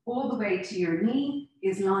 all the way to your knee,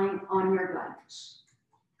 is lying on your blanket.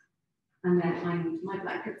 And then I need my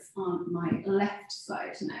blankets on my left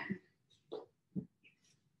side now.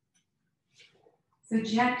 So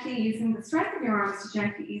gently using the strength of your arms to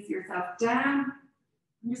gently ease yourself down.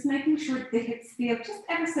 And just making sure the hips feel just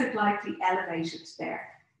ever so slightly elevated there.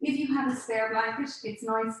 If you have a spare blanket, it's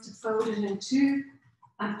nice to fold it in two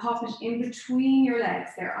and pop it in between your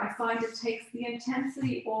legs there. I find it takes the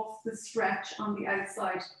intensity off the stretch on the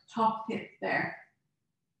outside top hip there.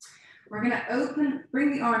 We're going to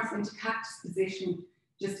bring the arms into cactus position,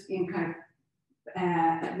 just in kind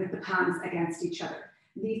of with the palms against each other.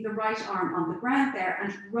 Leave the right arm on the ground there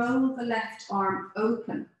and roll the left arm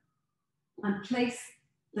open and place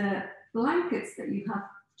the blankets that you have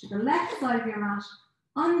to the left side of your mat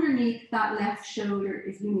underneath that left shoulder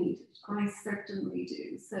if you need it. I certainly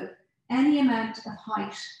do. So any amount of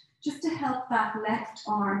height just to help that left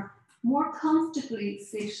arm more comfortably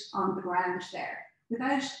sit on the ground there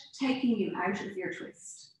without taking you out of your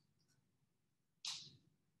twist.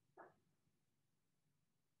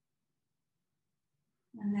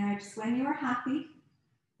 And now just when you're happy,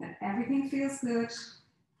 that everything feels good,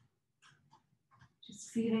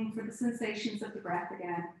 just feeling for the sensations of the breath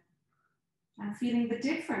again, and feeling the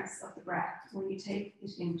difference of the breath when you take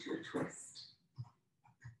it into a twist.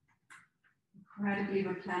 Incredibly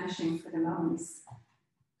replenishing for the lungs.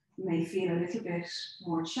 It may feel a little bit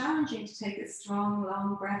more challenging to take a strong,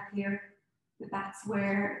 long breath here, but that's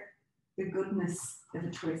where the goodness of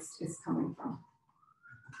a twist is coming from.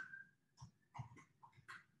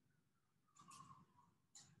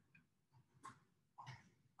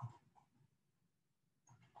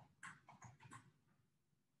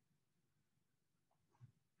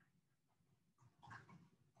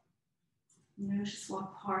 Notice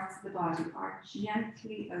what parts of the body are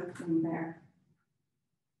gently open there.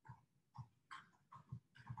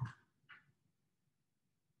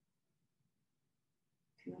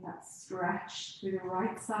 Feel that stretch through the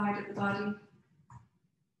right side of the body. And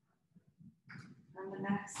the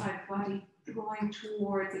left side of the body drawing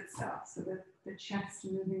towards itself, so that the chest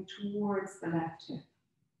moving towards the left hip.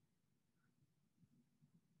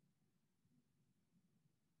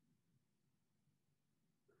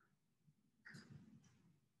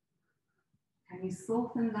 Can you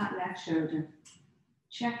soften that left shoulder?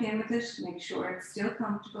 Check in with it, make sure it's still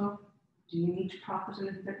comfortable. Do you need to prop it a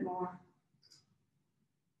little bit more?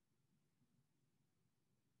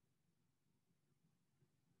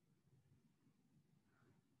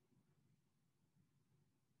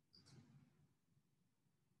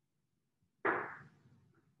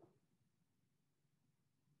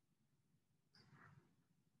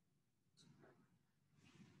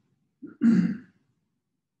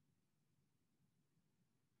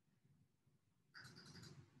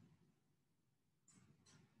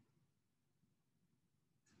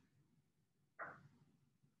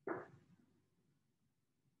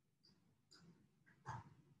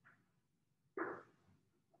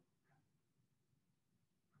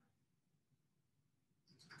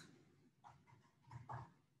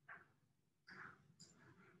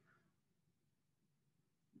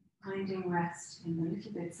 finding rest in the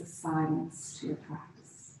little bits of silence to your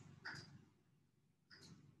practice.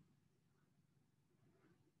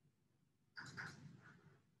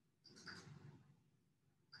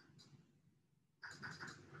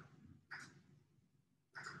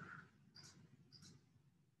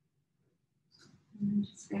 And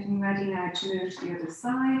just getting ready now to move to the other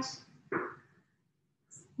side.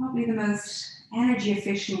 It's probably the most energy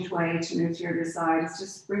efficient way to move to your other side is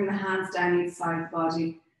just bring the hands down each side of the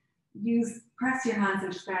body. Press your hands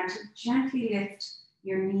into the ground to gently lift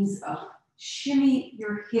your knees up. Shimmy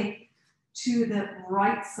your hip to the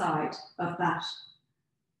right side of that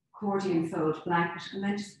accordion fold blanket, and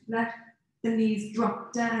then just let the knees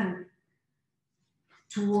drop down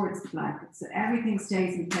towards the blanket. So everything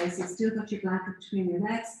stays in place. You've still got your blanket between your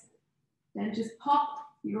legs. Then just pop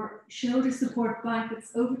your shoulder support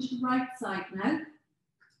blankets over to the right side now.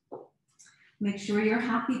 Make sure you're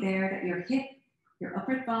happy there that your hip, your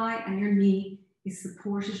upper thigh and your knee is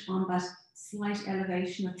supported on that slight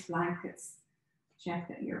elevation of the blankets. Check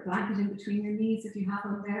that your blanket in between your knees, if you have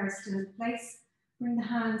one there, is still in place. Bring the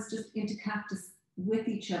hands just into cactus with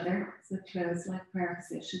each other, so close like prayer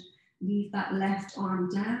position. Leave that left arm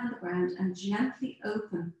down on the ground and gently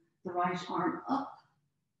open the right arm up,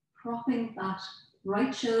 propping that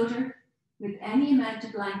right shoulder with any amount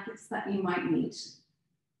of blankets that you might need.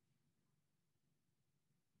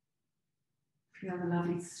 Feel the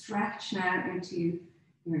lovely stretch now into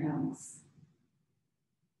your lungs.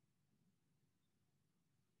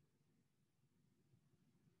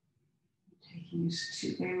 Taking it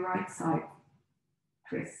to a right side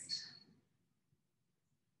twist.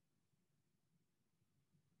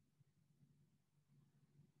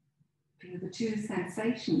 Feel the two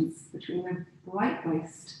sensations between the right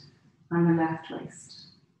waist and the left waist.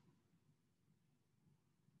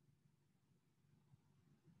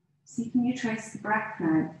 See, can you trace the breath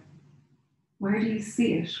now? Where do you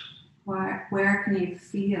see it? Where can you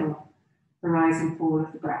feel the rise and fall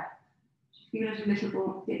of the breath? Do you feel it a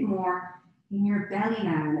little bit more in your belly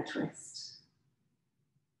now in a twist?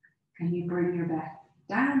 Can you bring your breath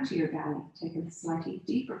down to your belly? Take a slightly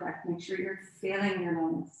deeper breath. Make sure you're filling your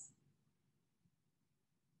lungs.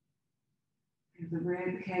 Feel the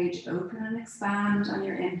rib cage open and expand on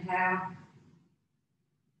your inhale.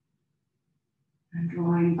 And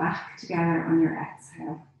drawing back together on your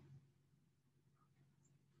exhale.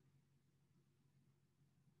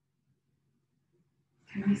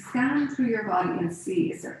 Can you scan through your body and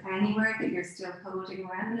see, is there anywhere that you're still holding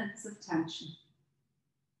remnants of tension?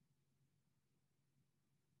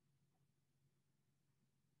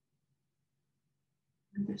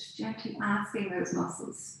 And just gently asking those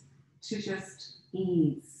muscles to just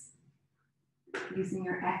ease, using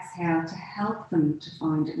your exhale to help them to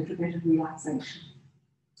find a little bit of relaxation.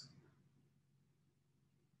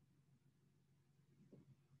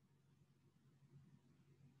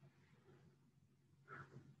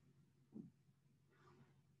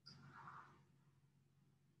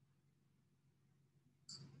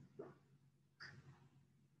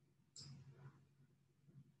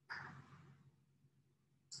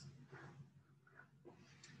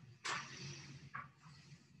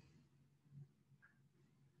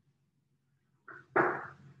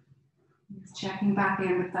 Just checking back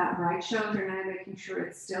in with that right shoulder now, making sure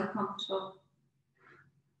it's still comfortable.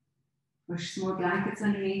 Push some more blankets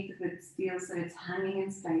underneath if it feels that it's hanging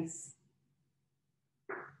in space.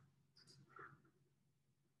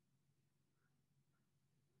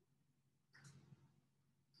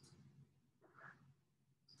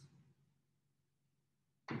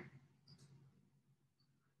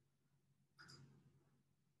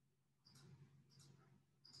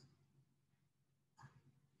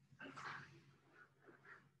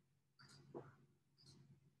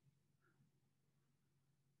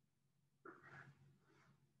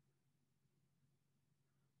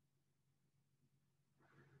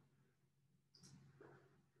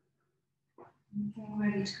 Getting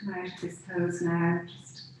ready to come out of this pose now.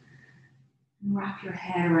 Just wrap your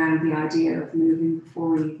head around the idea of moving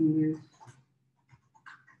before we even move.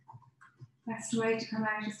 Best way to come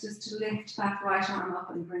out is just to lift that right arm up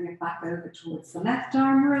and bring it back over towards the left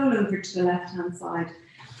arm. Roll over to the left hand side.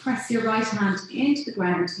 Press your right hand into the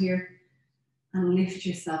ground here and lift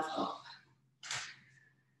yourself up.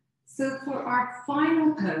 So for our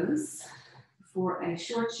final pose, for a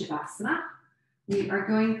short Shavasana, we are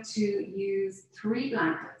going to use 3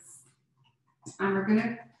 blankets and we're going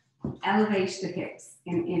to elevate the hips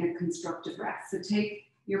in a constructive rest. So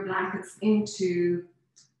take your blankets into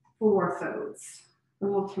 4 folds,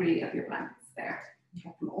 all 3 of your blankets there. You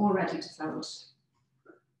have them all ready to fold.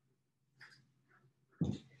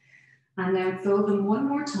 And then fold them one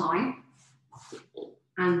more time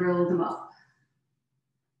and roll them up.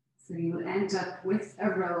 So you will end up with a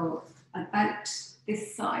roll about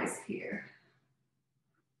this size here.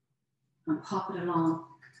 And pop it along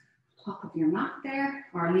the top of your mat there,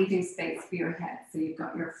 or leaving space for your head. So you've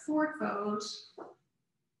got your forward fold.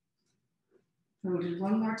 Fold it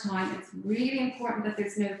one more time. It's really important that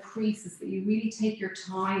there's no creases, that you really take your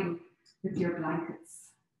time with your blankets.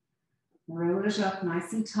 Roll it up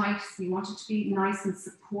nice and tight. So you want it to be nice and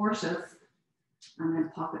supportive. And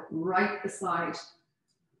then pop it right beside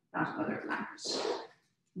that other blanket.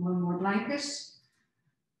 One more blanket.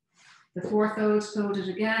 The fourth fold, fold it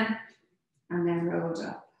again, and then roll it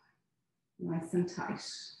up. Nice and tight.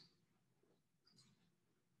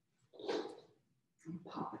 And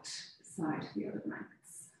pop it beside the other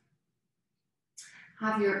blankets.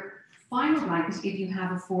 Have your final blanket, if you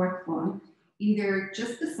have a fourth one, either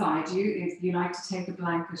just beside you, if you like to take a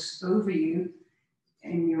blanket over you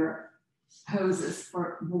in your poses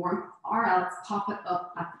for warmth, or else pop it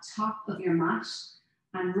up at the top of your mat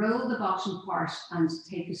and roll the bottom part and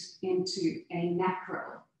take it into a neck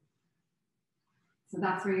roll. So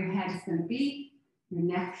that's where your head is going to be. Your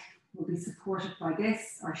neck will be supported by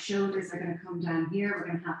this. Our shoulders are going to come down here. We're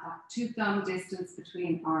going to have that 2 thumb distance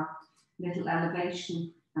between our little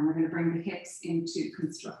elevation, and we're going to bring the hips into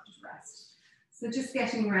constructive rest. So just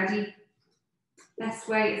getting ready. Best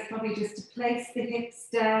way is probably just to place the hips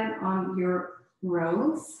down on your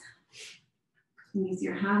rolls. Use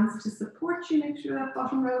your hands to support you. Make sure that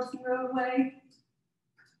bottom roll doesn't roll away.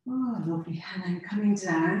 Oh, lovely. And then coming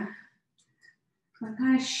down. I'm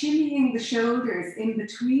kind of shimmying the shoulders in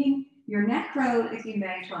between your neck roll, if you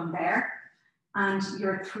made one there, and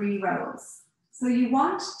your 3 rolls. So you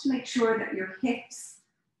want to make sure that your hips,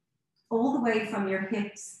 all the way from your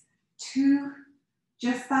hips to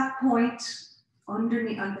just that point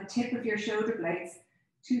underneath on the tip of your shoulder blades,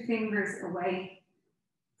 2 fingers away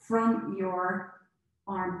from your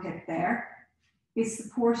armpit there, is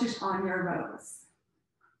supported on your rolls.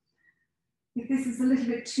 If this is a little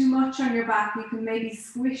bit too much on your back, you can maybe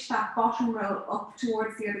squish that bottom roll up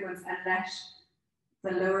towards the other ones and let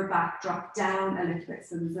the lower back drop down a little bit.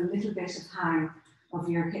 So there's a little bit of hang of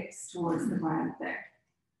your hips towards the ground there.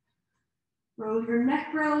 Roll your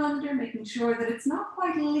neck roll under, making sure that it's not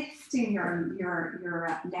quite lifting your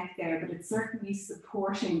neck there, but it's certainly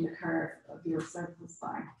supporting the curve of your cervical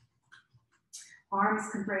spine. Arms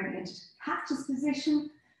can bring into cactus position,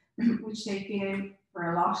 which they've been in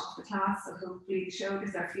for a lot of the class, so hopefully the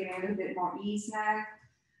shoulders are feeling a little bit more ease now.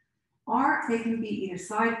 Or they can be either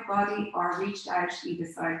side of the body or reached out either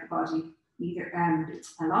side of the body, either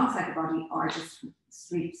alongside the body or just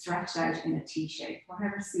stretched out in a T shape,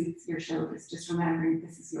 whatever suits your shoulders. Just remembering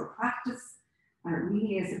this is your practice and it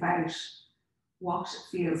really is about what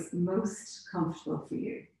feels most comfortable for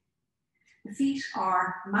you. The feet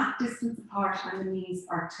are mat distance apart and the knees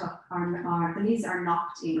are the knees are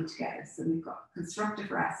knocked in together. So we've got constructive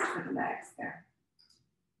rest for the legs there.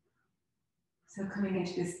 So coming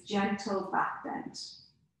into this gentle back bend.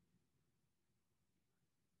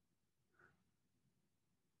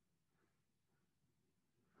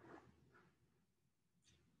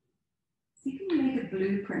 So you can make a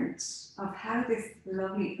blueprint of how this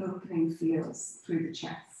lovely opening feels through the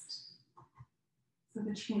chest, so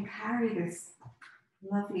that you can carry this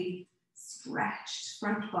lovely stretched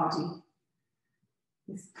front body,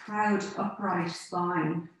 this proud upright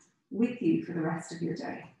spine with you for the rest of your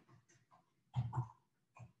day.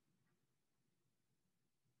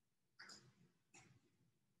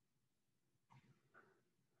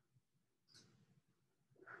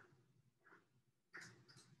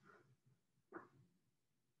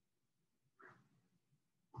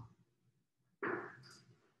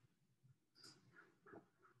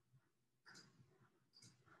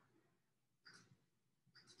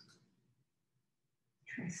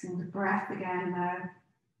 Tracing the breath again now,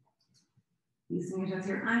 using it as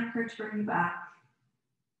your anchor to bring you back.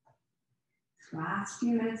 The last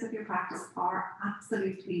few minutes of your practice are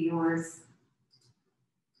absolutely yours.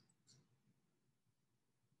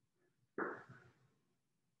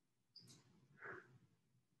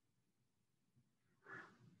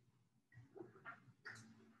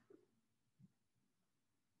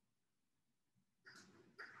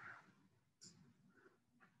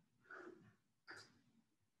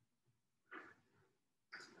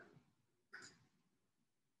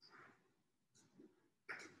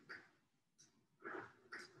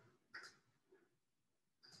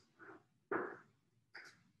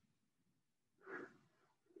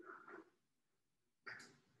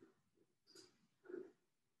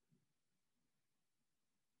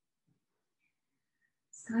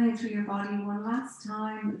 Scanning through your body one last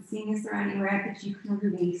time and seeing is there anywhere that you can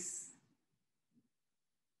release.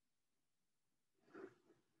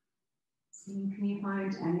 Seeing, can you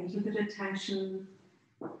find any little bit of tension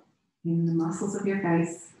in the muscles of your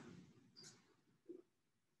face?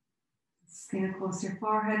 Skin across your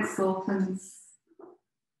forehead softens.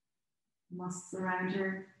 Muscles around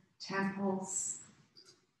your temples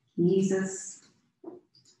eases.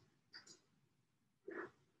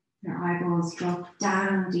 Your eyeballs drop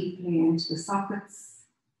down deeply into the sockets.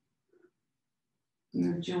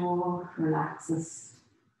 Your jaw relaxes.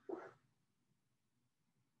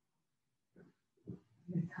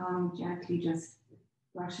 Your tongue gently just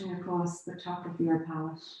brushing across the top of your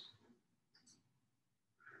palate.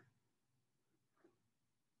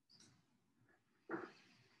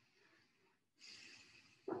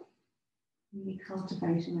 Really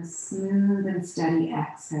cultivating a smooth and steady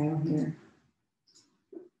exhale here.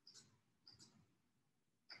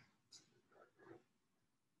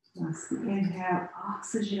 As the inhale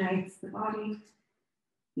oxygenates the body,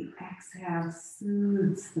 the exhale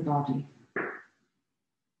soothes the body.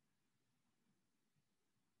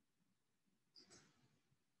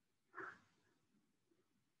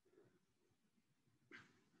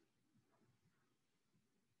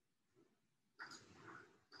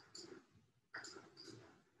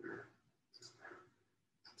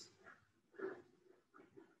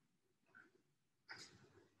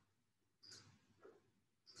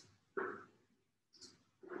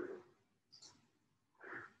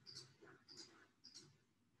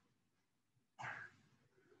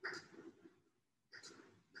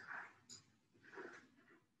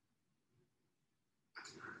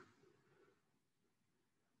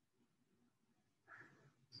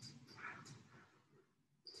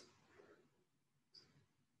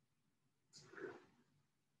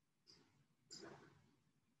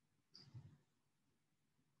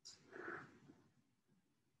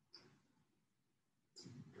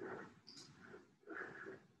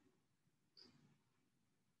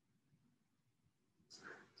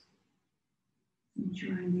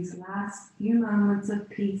 Enjoying these last few moments of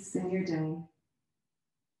peace in your day.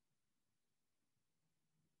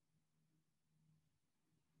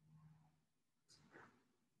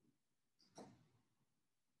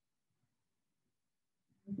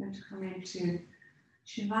 We're going to come into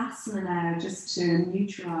Shavasana now, just to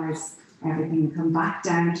neutralize everything, come back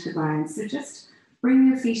down to the ground. So just bring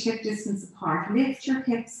your feet hip distance apart, lift your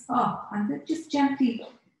hips up, and then just gently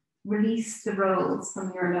release the rolls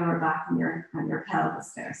from your lower back and your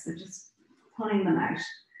pelvis there. So just pulling them out.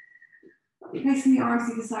 Placing the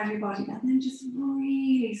arms either side of your body, and then just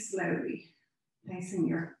really slowly placing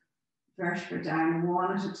your vertebra down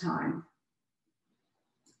one at a time.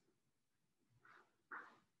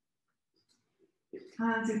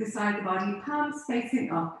 Hands either side of the body, palms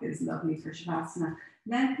facing up is lovely for Shavasana.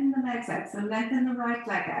 Lengthen the legs out, so lengthen the right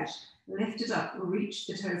leg out, lift it up, reach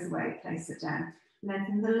the toes away, place it down.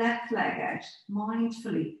 Lengthen the left leg out,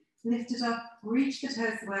 mindfully, lift it up, reach the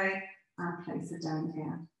toes away, and place it down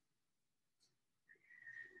again.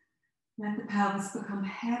 Let the pelvis become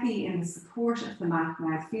heavy in the support of the mat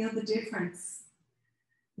now. Feel the difference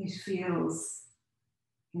it feels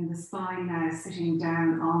in the spine now, sitting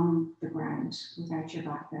down on the ground without your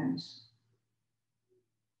back bend.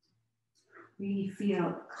 Really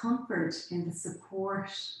feel comfort in the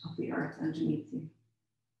support of the earth underneath you.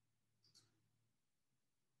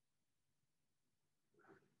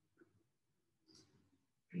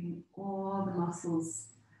 Feeling all the muscles,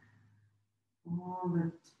 all the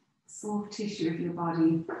soft tissue of your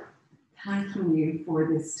body thanking you for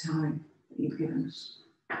this time that you've given it.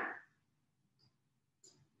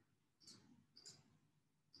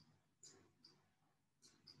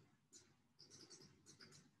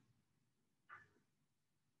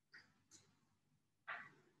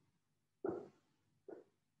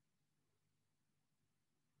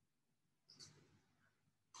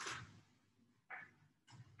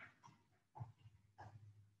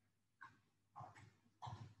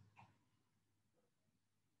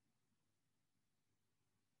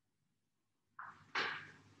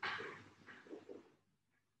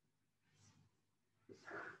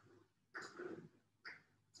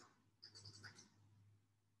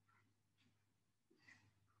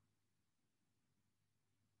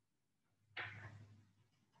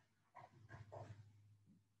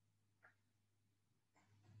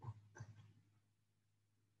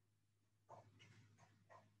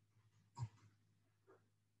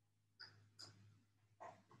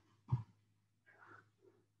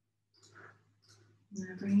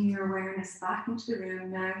 Now bringing your awareness back into the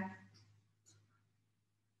room now.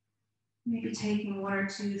 Maybe taking one or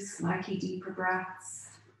two slightly deeper breaths.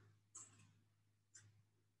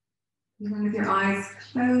 Even with your eyes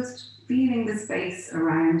closed, feeling the space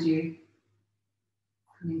around you.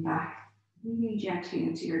 Coming back really gently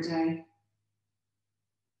into your day.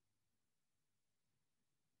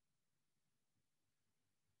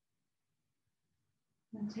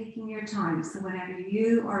 And taking your time, so whenever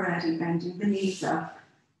you are ready, bending the knees up,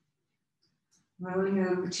 rolling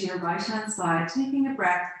over to your right hand side, taking a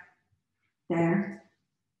breath there.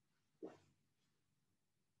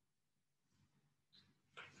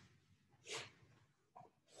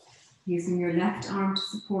 Using your left arm to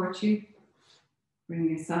support you, bring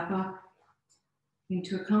yourself up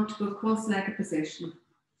into a comfortable cross-legged position.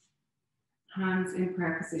 Hands in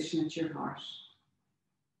prayer position at your heart.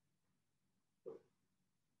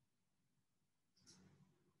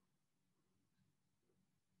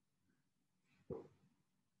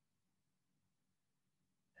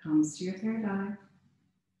 Comes to your third eye,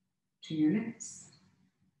 to your lips,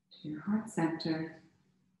 to your heart center.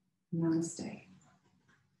 Namaste.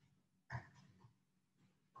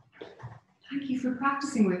 Thank you for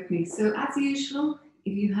practicing with me. So as usual,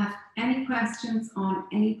 if you have any questions on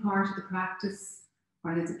any part of the practice,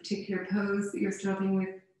 or there's a particular pose that you're struggling with,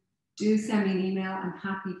 do send me an email. I'm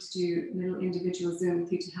happy to do a little individual Zoom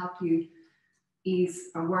with you to help you ease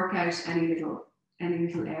or work out any little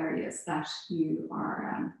areas that you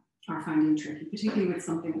are finding tricky, particularly with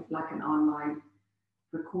something like an online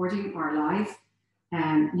recording or live.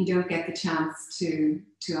 You don't get the chance to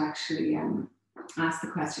actually ask the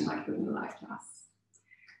question like you would in a live class.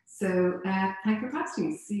 So thank you for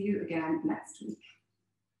practicing. See you again next week.